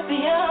happy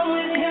I'm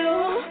with you.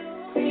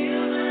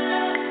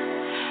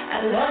 I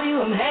love you,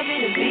 I'm happy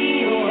to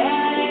be your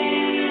wife.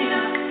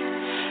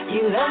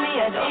 You love me,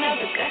 I don't have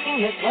to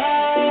second guess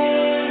why.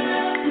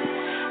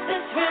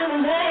 This really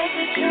not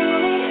the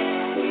truth.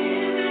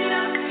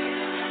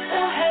 So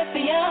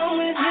happy I'm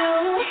with you.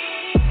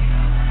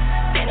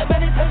 Ain't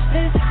nobody touch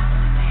this.